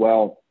group as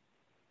well.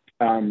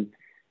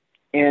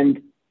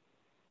 And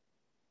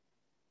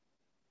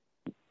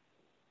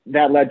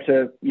that led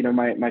to,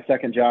 my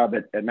second job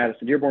at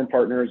Madison Dearborn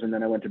Partners. And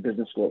then I went to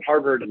business school at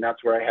Harvard, and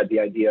that's where I had the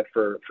idea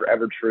for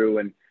Evertrue.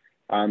 And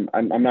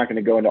I'm not going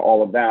to go into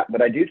all of that,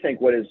 but I do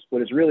think what is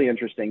really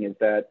interesting is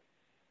that,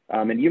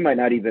 and you might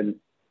not even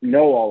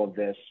know all of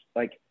this,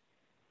 like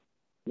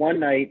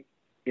one night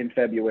in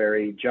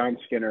February, John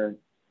Skinner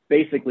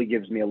basically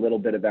gives me a little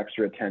bit of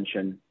extra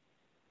attention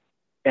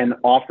and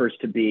offers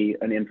to be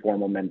an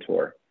informal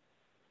mentor,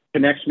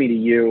 connects me to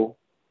you,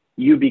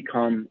 you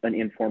become an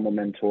informal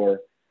mentor.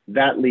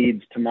 That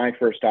leads to my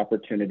first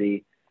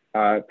opportunity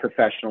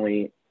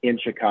professionally in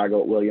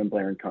Chicago at William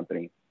Blair and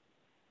Company.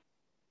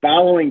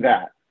 Following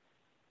that,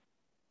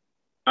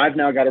 I've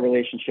now got a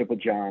relationship with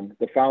John.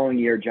 The following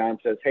year, John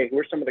says, "Hey, who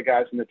are some of the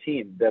guys on the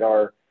team that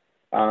are,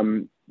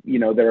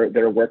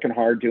 they're working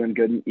hard, doing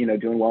good,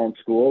 doing well in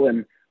school,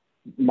 and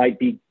might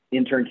be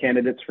intern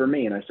candidates for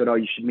me?" And I said, "Oh,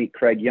 you should meet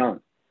Craig Young."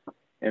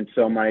 And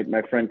so my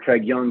friend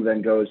Craig Young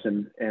then goes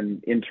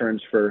and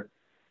interns for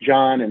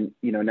John, and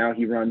now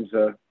he runs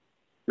a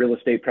real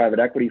estate private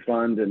equity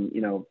fund, and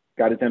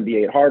got his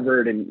MBA at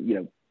Harvard,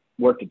 and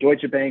worked at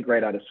Deutsche Bank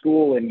right out of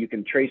school. And you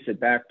can trace it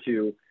back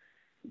to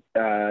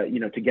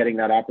to getting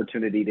that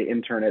opportunity to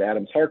intern at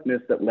Adams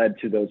Harkness that led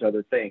to those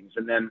other things.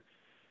 And then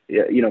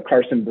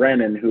Carson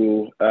Brennan,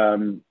 who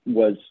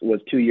was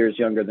 2 years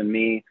younger than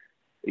me,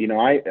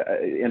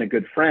 and a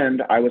good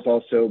friend, I was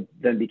also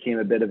then became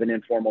a bit of an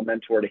informal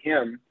mentor to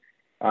him.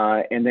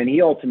 And then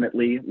he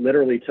ultimately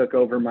literally took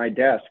over my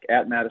desk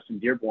at Madison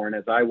Dearborn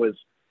as I was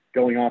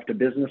going off to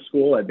business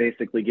school. I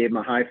basically gave him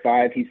a high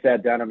five. He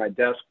sat down at my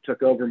desk,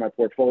 took over my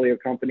portfolio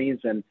companies,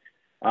 and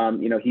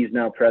he's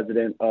now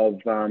president of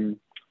a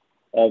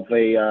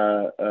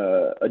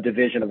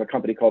division of a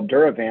company called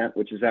Duravant,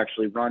 which is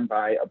actually run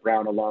by a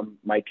Brown alum,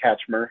 Mike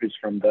Katchmer, who's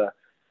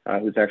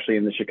actually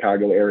in the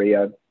Chicago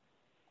area.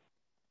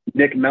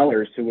 Nick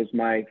Mellors, who was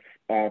my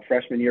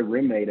freshman year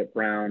roommate at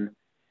Brown,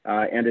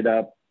 ended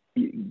up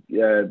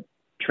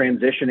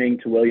transitioning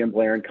to William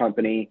Blair and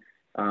Company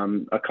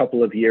a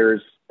couple of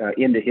years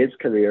into his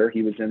career.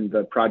 He was in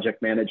the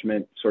project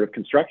management, sort of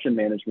construction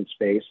management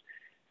space,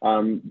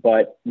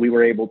 but we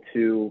were able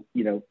to,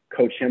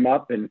 coach him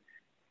up, and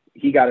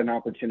he got an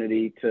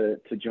opportunity to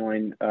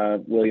join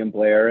William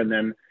Blair, and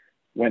then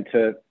went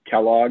to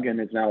Kellogg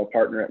and is now a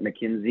partner at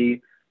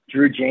McKinsey.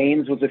 Drew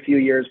James was a few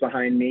years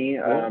behind me.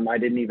 I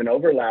didn't even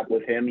overlap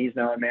with him. He's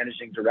now a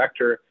managing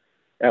director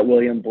at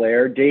William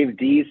Blair. Dave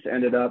Deese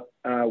ended up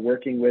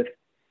working with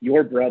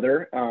your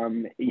brother,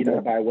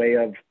 by way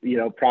of,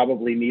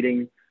 probably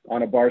meeting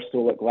on a bar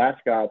stool at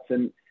Glascott's.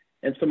 And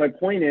so my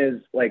point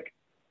is, like,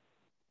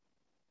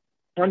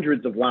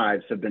 hundreds of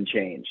lives have been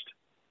changed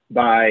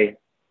by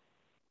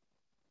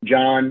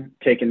John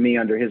taking me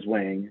under his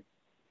wing,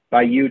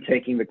 by you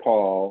taking the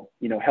call,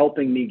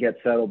 helping me get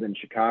settled in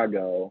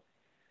Chicago.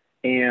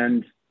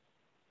 And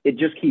it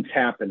just keeps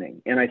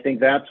happening. And I think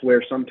that's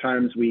where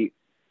sometimes we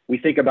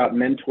think about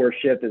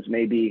mentorship as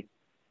maybe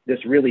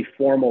this really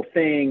formal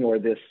thing, or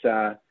this,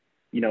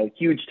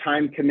 huge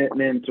time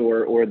commitment,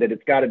 or that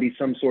it's got to be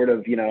some sort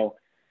of,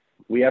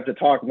 we have to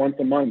talk once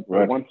a month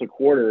or once a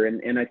quarter.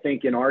 And I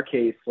think in our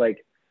case,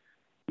 like,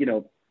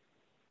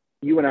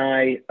 you and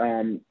I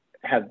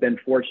have been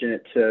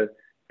fortunate to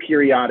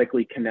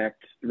periodically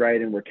connect,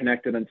 right? And we're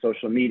connected on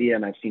social media,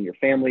 and I've seen your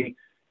family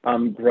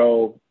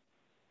grow.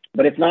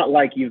 But it's not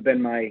like you've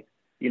been my,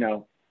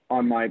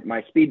 on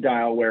my speed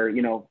dial where,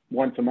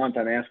 once a month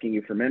I'm asking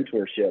you for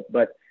mentorship.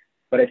 But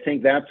I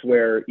think that's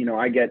where,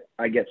 I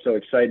get so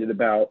excited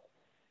about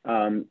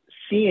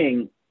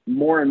seeing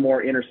more and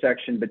more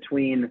intersection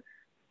between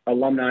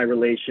alumni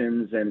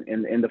relations and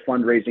the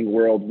fundraising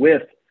world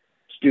with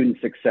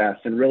student success,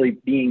 and really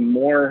being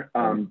more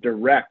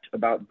direct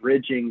about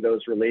bridging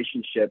those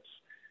relationships,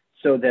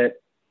 so that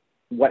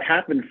what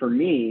happened for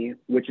me,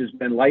 which has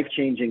been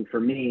life-changing for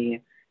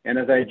me, and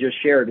as I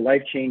just shared,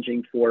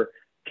 life-changing for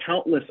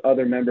countless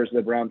other members of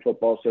the Brown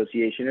Football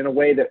Association, in a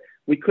way that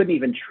we couldn't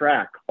even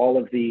track all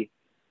of the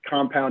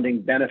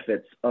compounding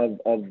benefits of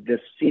this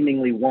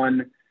seemingly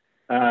one,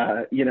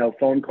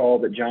 phone call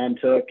that John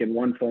took and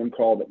one phone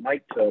call that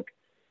Mike took.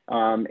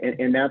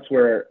 And that's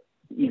where,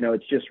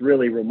 it's just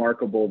really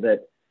remarkable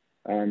that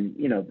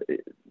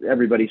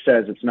everybody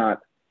says it's not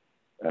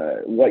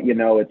what you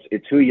know,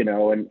 it's who you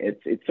know, and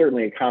it's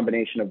certainly a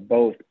combination of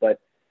both. But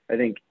I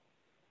think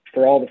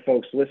for all the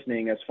folks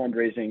listening as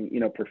fundraising,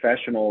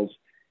 professionals,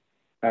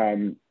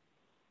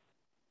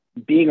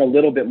 being a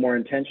little bit more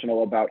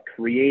intentional about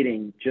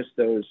creating just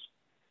those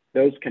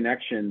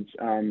connections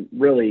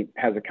really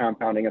has a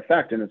compounding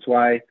effect. And it's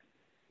why,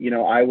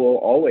 I will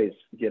always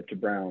give to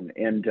Brown.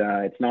 And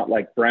it's not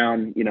like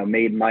Brown,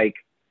 made Mike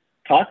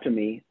talk to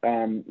me,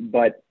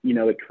 but,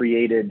 it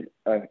created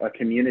a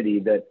community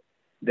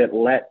that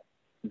let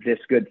this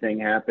good thing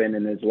happen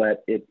and has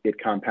let it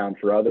compound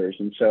for others.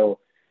 And so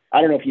I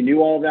don't know if you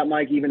knew all of that,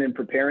 Mike, even in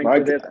preparing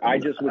for this. I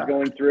just was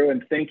going through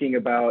and thinking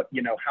about,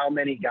 how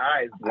many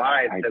guys'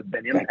 lives have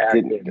been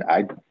impacted.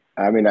 I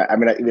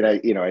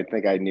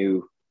think I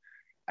knew.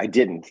 I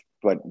didn't,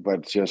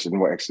 but just in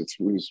works, it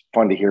was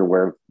fun to hear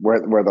where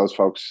those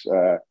folks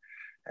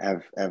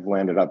have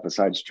landed up.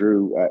 Besides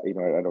Drew, I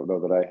don't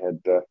know that I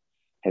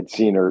had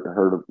seen or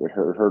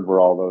heard where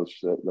all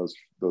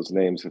those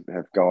names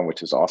have gone,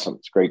 which is awesome.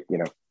 It's great,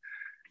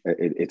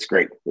 it's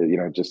great,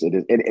 just it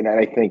is, and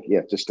I think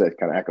just to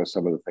kind of echo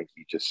some of the things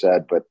you just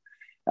said, but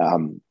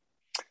all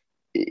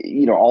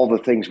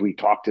the things we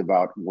talked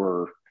about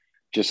were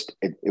just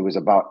it was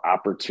about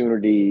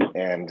opportunity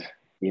and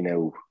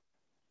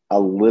a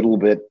little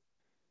bit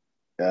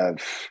of,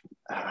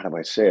 how do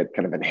I say it,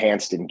 kind of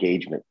enhanced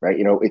engagement, right?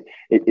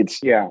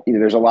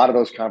 There's a lot of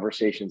those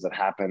conversations that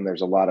happen.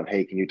 There's a lot of,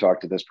 hey, can you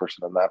talk to this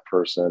person and that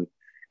person?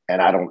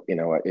 And I don't,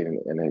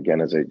 and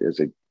again, as a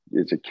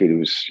kid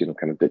who's,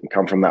 kind of didn't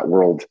come from that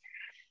world,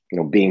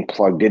 being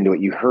plugged into it,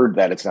 you heard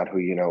that it's not who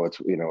you know,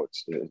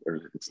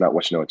 it's not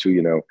what you know, it's who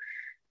you know.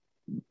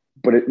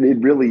 But it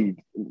really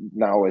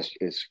now, as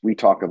we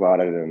talk about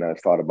it, and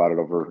I've thought about it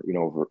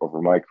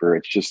over my career,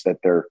 it's just that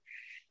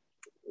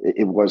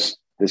it was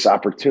this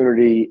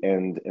opportunity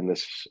and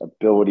this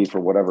ability for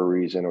whatever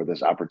reason, or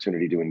this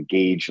opportunity to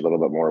engage a little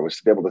bit more, was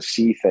to be able to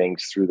see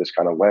things through this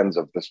kind of lens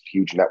of this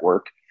huge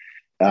network,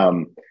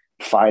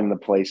 find the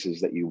places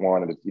that you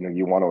wanted,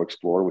 you want to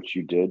explore, which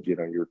you did,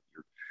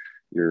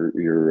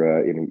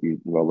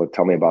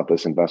 tell me about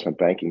this investment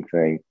banking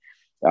thing.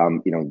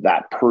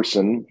 That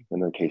person, in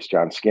the case,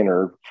 John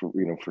Skinner,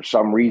 for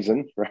some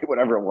reason, right,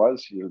 whatever it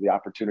was, the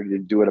opportunity to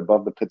do it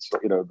above the pit,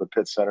 the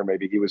pit center.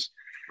 Maybe he was,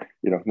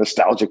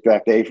 nostalgic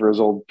that day for his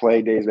old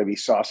play days. Maybe he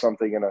saw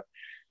something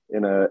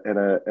in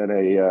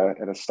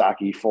a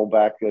stocky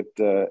fullback that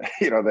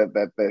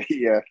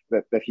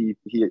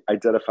he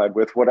identified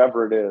with,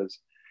 whatever it is.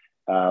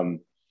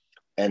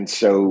 And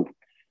so,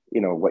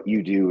 what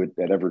you do at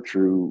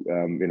Evertrue,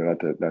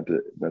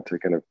 not to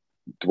kind of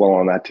dwell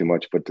on that too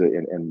much, but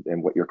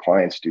and what your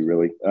clients do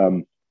really,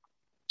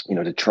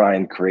 to try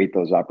and create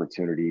those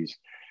opportunities.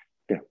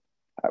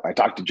 I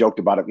joked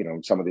about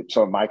it, some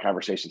of my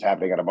conversations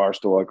happening at a bar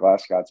stool at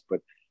Glascott's,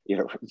 but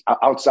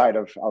outside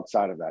of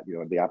that,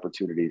 the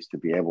opportunities to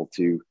be able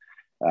to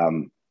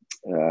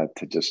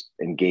just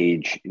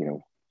engage,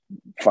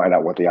 find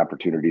out what the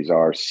opportunities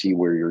are, see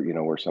where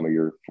where some of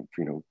your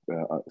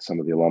some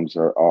of the alums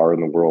are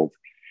in the world.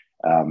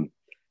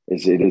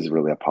 It is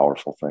really a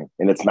powerful thing,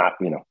 and it's not,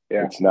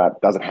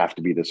 doesn't have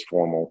to be this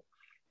formal,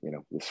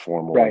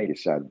 right. Like you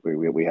said,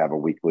 we have a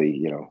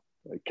weekly,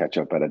 catch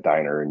up at a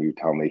diner, and you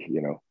tell me,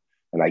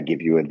 and I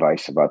give you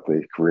advice about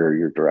the career,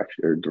 your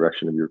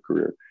direction of your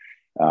career.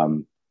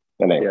 And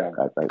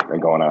I'm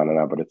going on and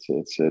on, but it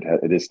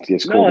is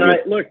cool. No,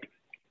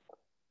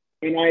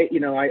 and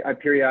I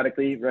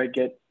periodically, right,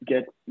 get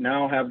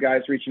now have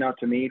guys reaching out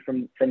to me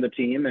from the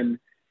team and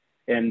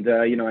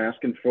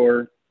asking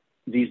for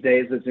these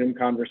days a Zoom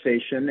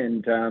conversation,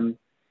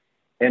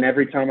 and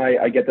every time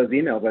I get those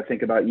emails, I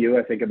think about you,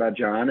 I think about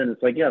John, and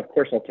it's like, yeah, of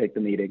course I'll take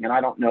the meeting. And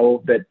I don't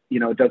know that,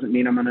 it doesn't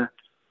mean I'm going to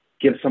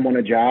give someone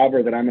a job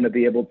or that I'm going to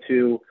be able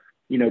to,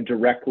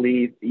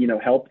 directly,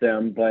 help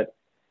them, but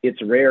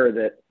it's rare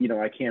that,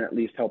 I can't at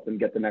least help them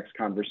get the next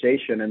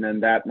conversation. And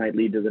then that might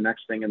lead to the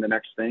next thing and the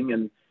next thing.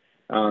 And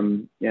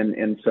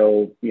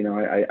so,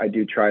 I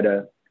do try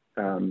to,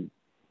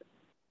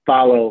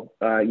 follow,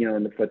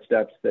 in the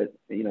footsteps that,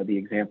 the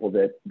example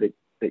that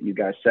you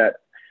guys set.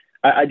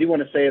 I do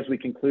want to say, as we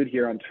conclude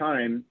here on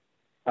time,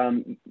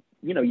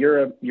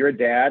 you're a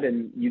dad,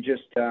 and you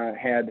just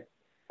had,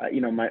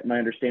 my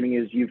understanding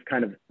is you've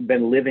kind of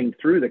been living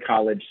through the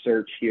college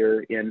search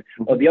here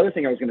the other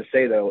thing I was going to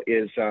say though,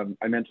 is,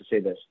 I meant to say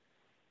this.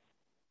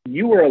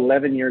 You were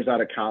 11 years out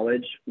of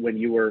college when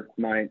you were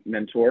my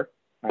mentor.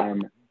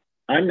 I'm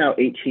now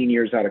 18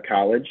 years out of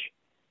college.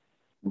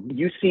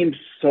 You seem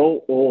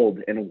so old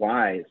and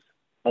wise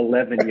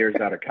 11 years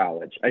out of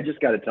college. I just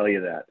got to tell you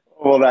that.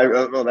 Well, that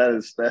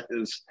is that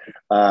is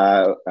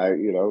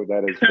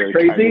very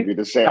crazy. Kind of you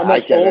to say. How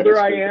much older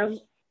I am?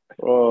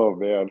 Oh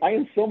man, I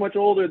am so much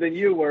older than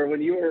you were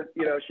when you were,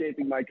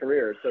 shaping my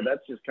career. So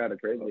that's just kind of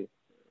crazy.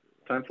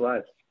 Time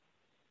flies.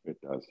 It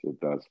does.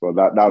 Well,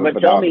 now I'm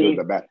doing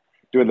the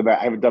math.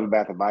 I haven't done the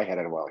math in my head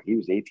in a while. He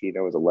was 18.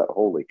 I was 11.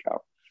 Holy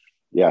cow.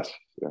 Yes.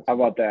 How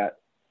about that?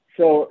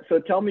 So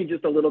tell me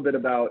just a little bit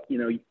about,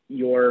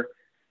 your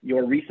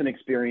your recent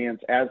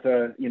experience as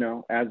a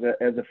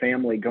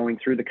family going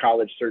through the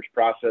college search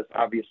process,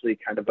 obviously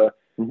kind of a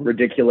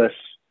ridiculous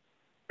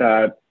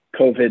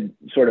COVID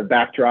sort of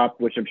backdrop,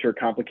 which I'm sure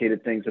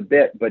complicated things a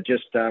bit, but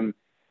just,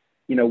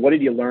 what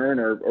did you learn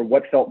or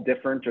what felt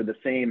different or the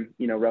same,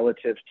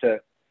 relative to,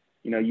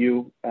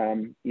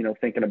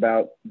 thinking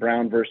about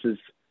Brown versus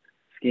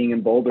skiing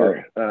in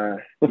Boulder, in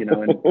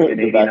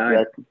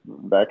 89.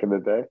 Back in the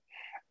day.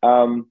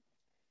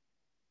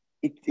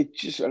 It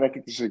just, and I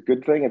think this is a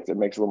good thing. It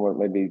makes it a little more,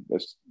 maybe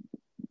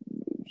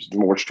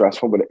more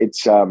stressful, but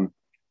it's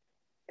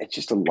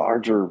just a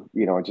larger,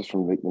 just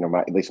from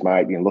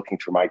looking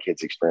through my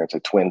kids' experience,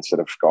 twins that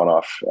have gone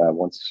off,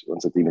 one's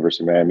at the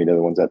University of Miami, the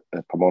other one's at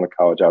Pomona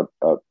College out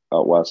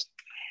west.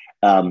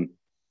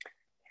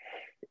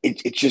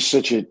 It's just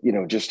such a,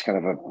 just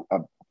kind of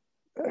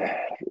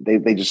they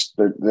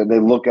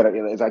look at it,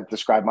 as I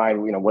described mine,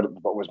 what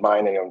was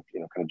mine, kind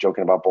of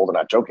joking about Boulder,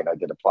 not joking, I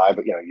did apply,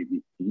 but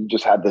you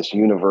just had this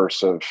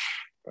universe of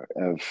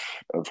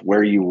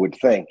where you would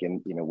think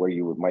and, where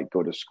you might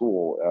go to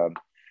school.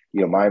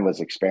 Mine was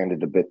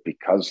expanded a bit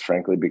because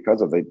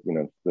of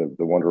the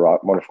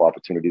wonderful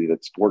opportunity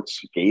that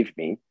sports gave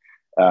me.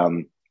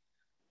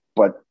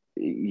 But,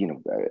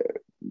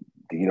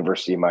 the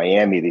University of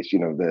Miami, these,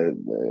 the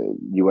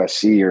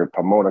USC or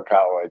Pomona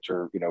College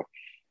or,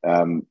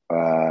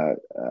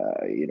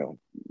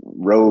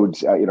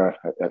 Rhodes, I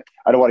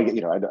don't want to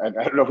get, I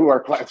don't know who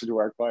our clients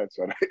are,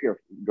 so I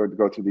don't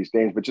go through these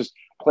names, but just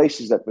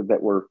places that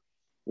were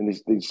in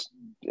these,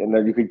 and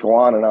then you could go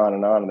on and on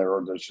and on. And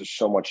there's just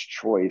so much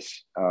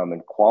choice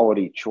and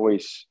quality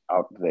choice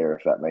out there,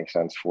 if that makes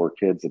sense, for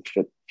kids that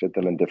fit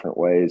them in different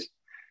ways.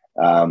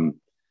 And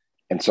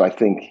so I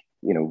think,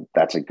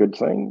 that's a good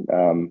thing.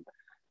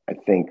 I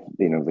think, at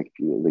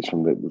least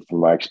from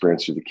my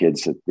experience with the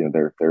kids, that,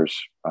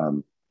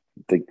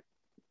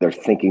 they're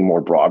thinking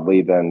more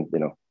broadly than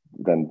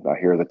I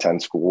hear the 10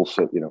 schools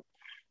that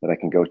I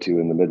can go to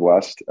in the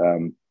Midwest,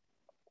 or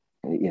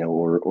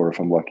if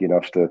I'm lucky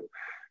enough to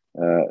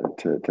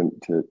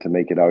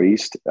make it out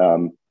east.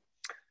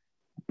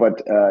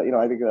 But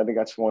I think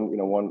that's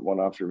one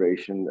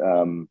observation.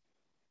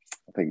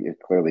 I think it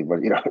clearly, but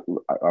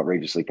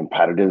outrageously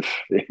competitive,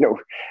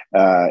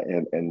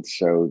 and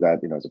so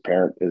that as a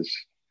parent is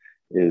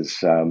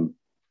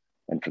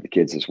and for the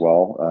kids as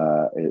well,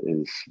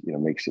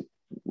 makes it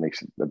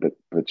a bit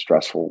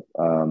stressful.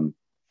 So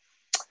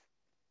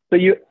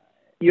you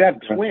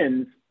have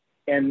twins,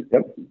 and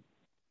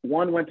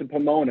one went to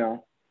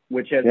Pomona,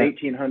 which has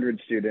 1,800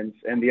 students,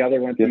 and the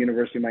other went to the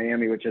University of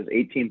Miami, which has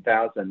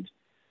 18,000,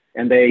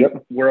 and they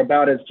were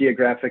about as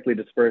geographically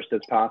dispersed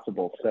as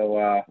possible.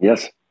 So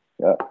yes,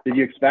 did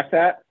you expect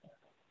that?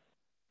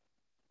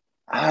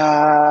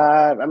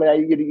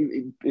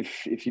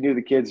 If you knew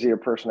the kids,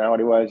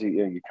 personality wise,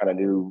 you kind of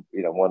knew,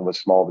 one was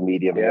small to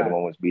medium, and the other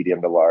one was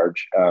medium to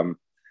large.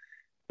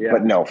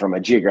 But no, from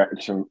a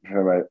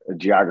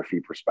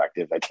geography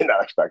perspective, I did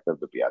not expect them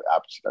to be at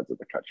opposite ends of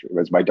the country. It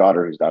was my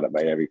daughter who's down at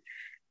Miami,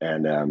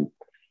 and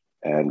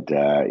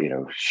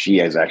she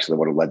is actually the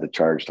one who led the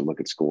charge to look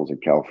at schools in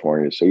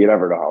California. So you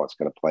never know how it's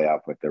going to play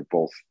out, but they're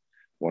both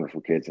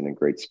wonderful kids and in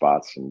great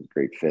spots and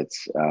great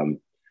fits.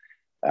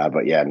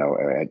 But yeah, no,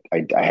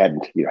 I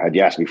hadn't, had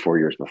you asked me 4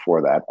 years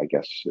before that, I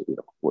guess,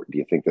 where do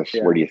you think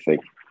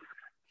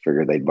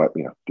figure they'd,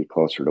 be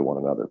closer to one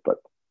another, but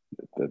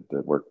the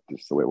work,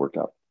 just the way it worked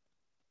out.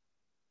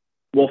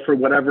 Well, for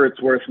whatever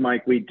it's worth,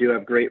 Mike, we do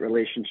have great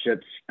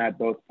relationships at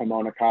both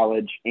Pomona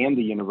College and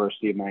the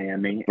University of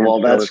Miami. Well,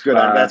 and that's good.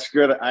 That's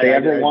good. They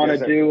ever want to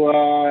do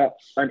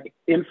an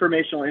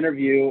informational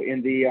interview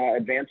in the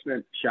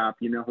advancement shop,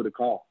 you know who to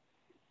call.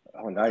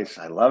 Oh, nice!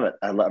 I love it.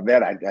 I love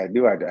that. I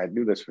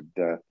knew this would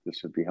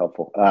be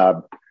helpful.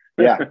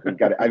 Yeah,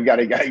 I've got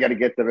to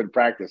get them in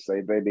practice.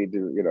 They need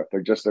to,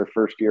 they're just their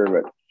first year,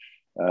 but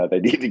they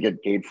need to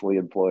get gainfully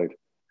employed,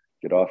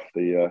 get off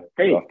the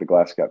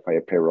Glascott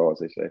payroll, as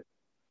they say.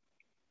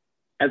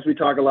 As we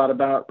talk a lot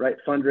about, right,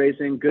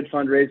 fundraising. Good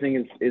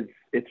fundraising is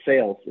it's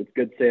sales. It's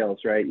good sales,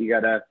 right? You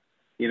gotta,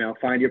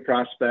 find your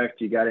prospect.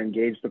 You gotta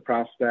engage the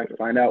prospect.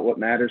 Find out what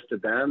matters to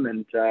them,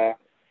 and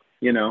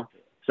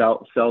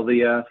sell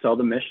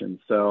the mission.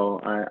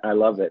 So I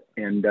love it.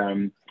 And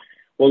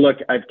well, look,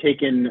 I've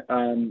taken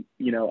a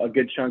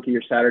good chunk of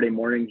your Saturday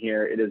morning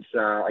here. It is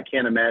I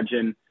can't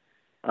imagine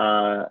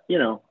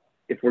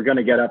if we're going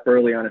to get up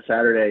early on a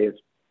Saturday, it's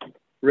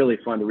really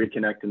fun to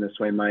reconnect in this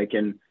way, Mike.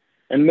 And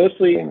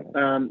mostly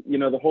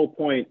the whole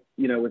point,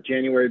 with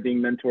January being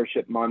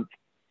mentorship month,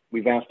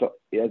 we've asked,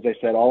 as I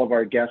said, all of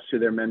our guests who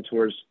their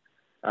mentors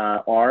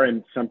are,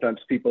 and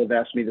sometimes people have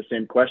asked me the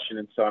same question.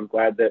 And so I'm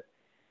glad that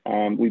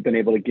we've been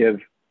able to give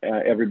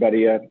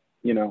everybody a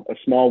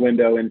small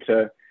window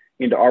into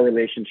our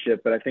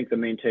relationship. But I think the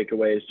main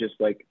takeaway is just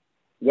like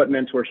what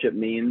mentorship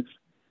means.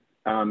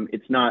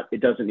 It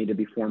doesn't need to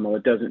be formal.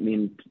 It doesn't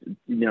mean,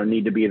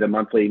 need to be the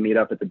monthly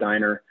meetup at the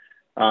diner.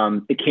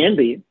 It can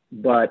be,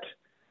 but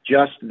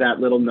just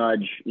that little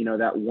nudge,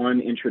 that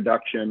one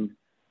introduction,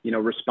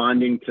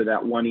 responding to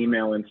that one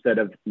email instead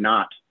of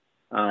not,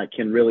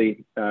 can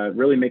really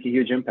make a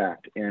huge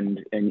impact. And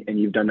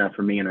you've done that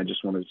for me. And I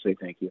just wanted to say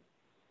thank you.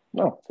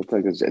 No,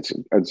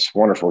 it's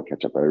wonderful to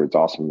catch up. It's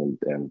awesome,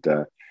 and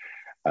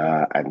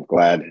I'm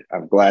glad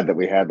that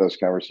we had those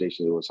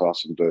conversations. It was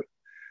awesome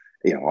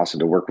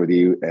to work with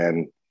you,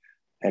 and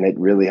it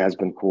really has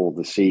been cool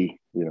to see,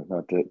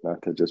 not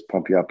to just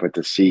pump you up, but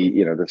to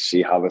see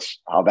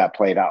how that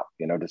played out.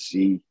 To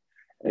see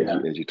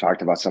as you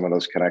talked about some of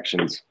those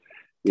connections,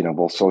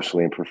 both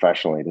socially and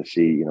professionally, to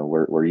see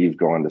where you've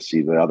gone, to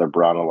see the other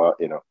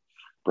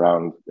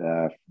Brown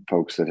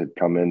folks that had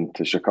come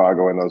into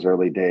Chicago in those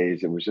early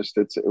days. It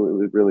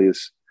really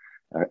is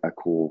a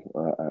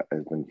cool,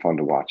 it's been fun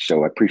to watch.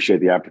 So I appreciate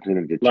the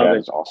opportunity to chat.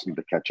 It's awesome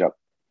to catch up.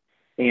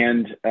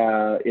 And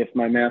if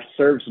my math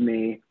serves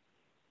me,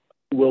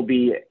 we'll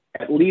be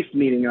at least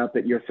meeting up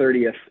at your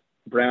 30th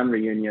Brown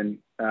reunion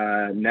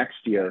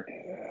next year.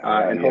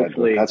 And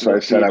hopefully that's what I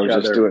said. I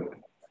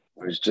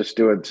was just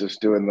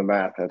doing the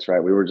math. That's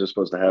right. We were just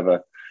supposed to have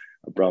a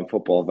Brown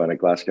football event at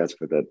Glascott,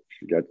 but that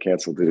got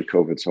canceled due to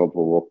COVID. So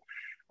hopefully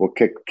we'll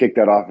kick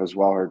that off as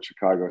well here in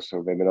Chicago.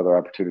 So maybe another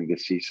opportunity to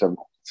see some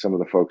of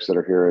the folks that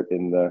are here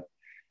in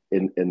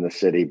the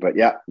city. But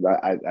yeah,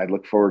 I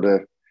look forward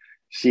to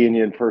seeing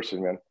you in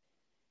person, man.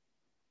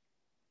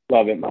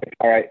 Love it, Mike.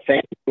 All right,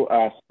 thank you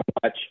so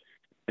much.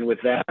 And with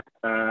that,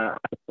 I'll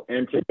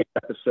end today's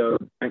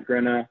episode. Mike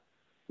Grenna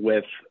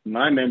with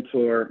my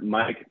mentor,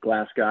 Mike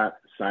Glascott,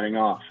 signing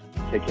off.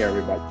 Take care,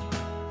 everybody.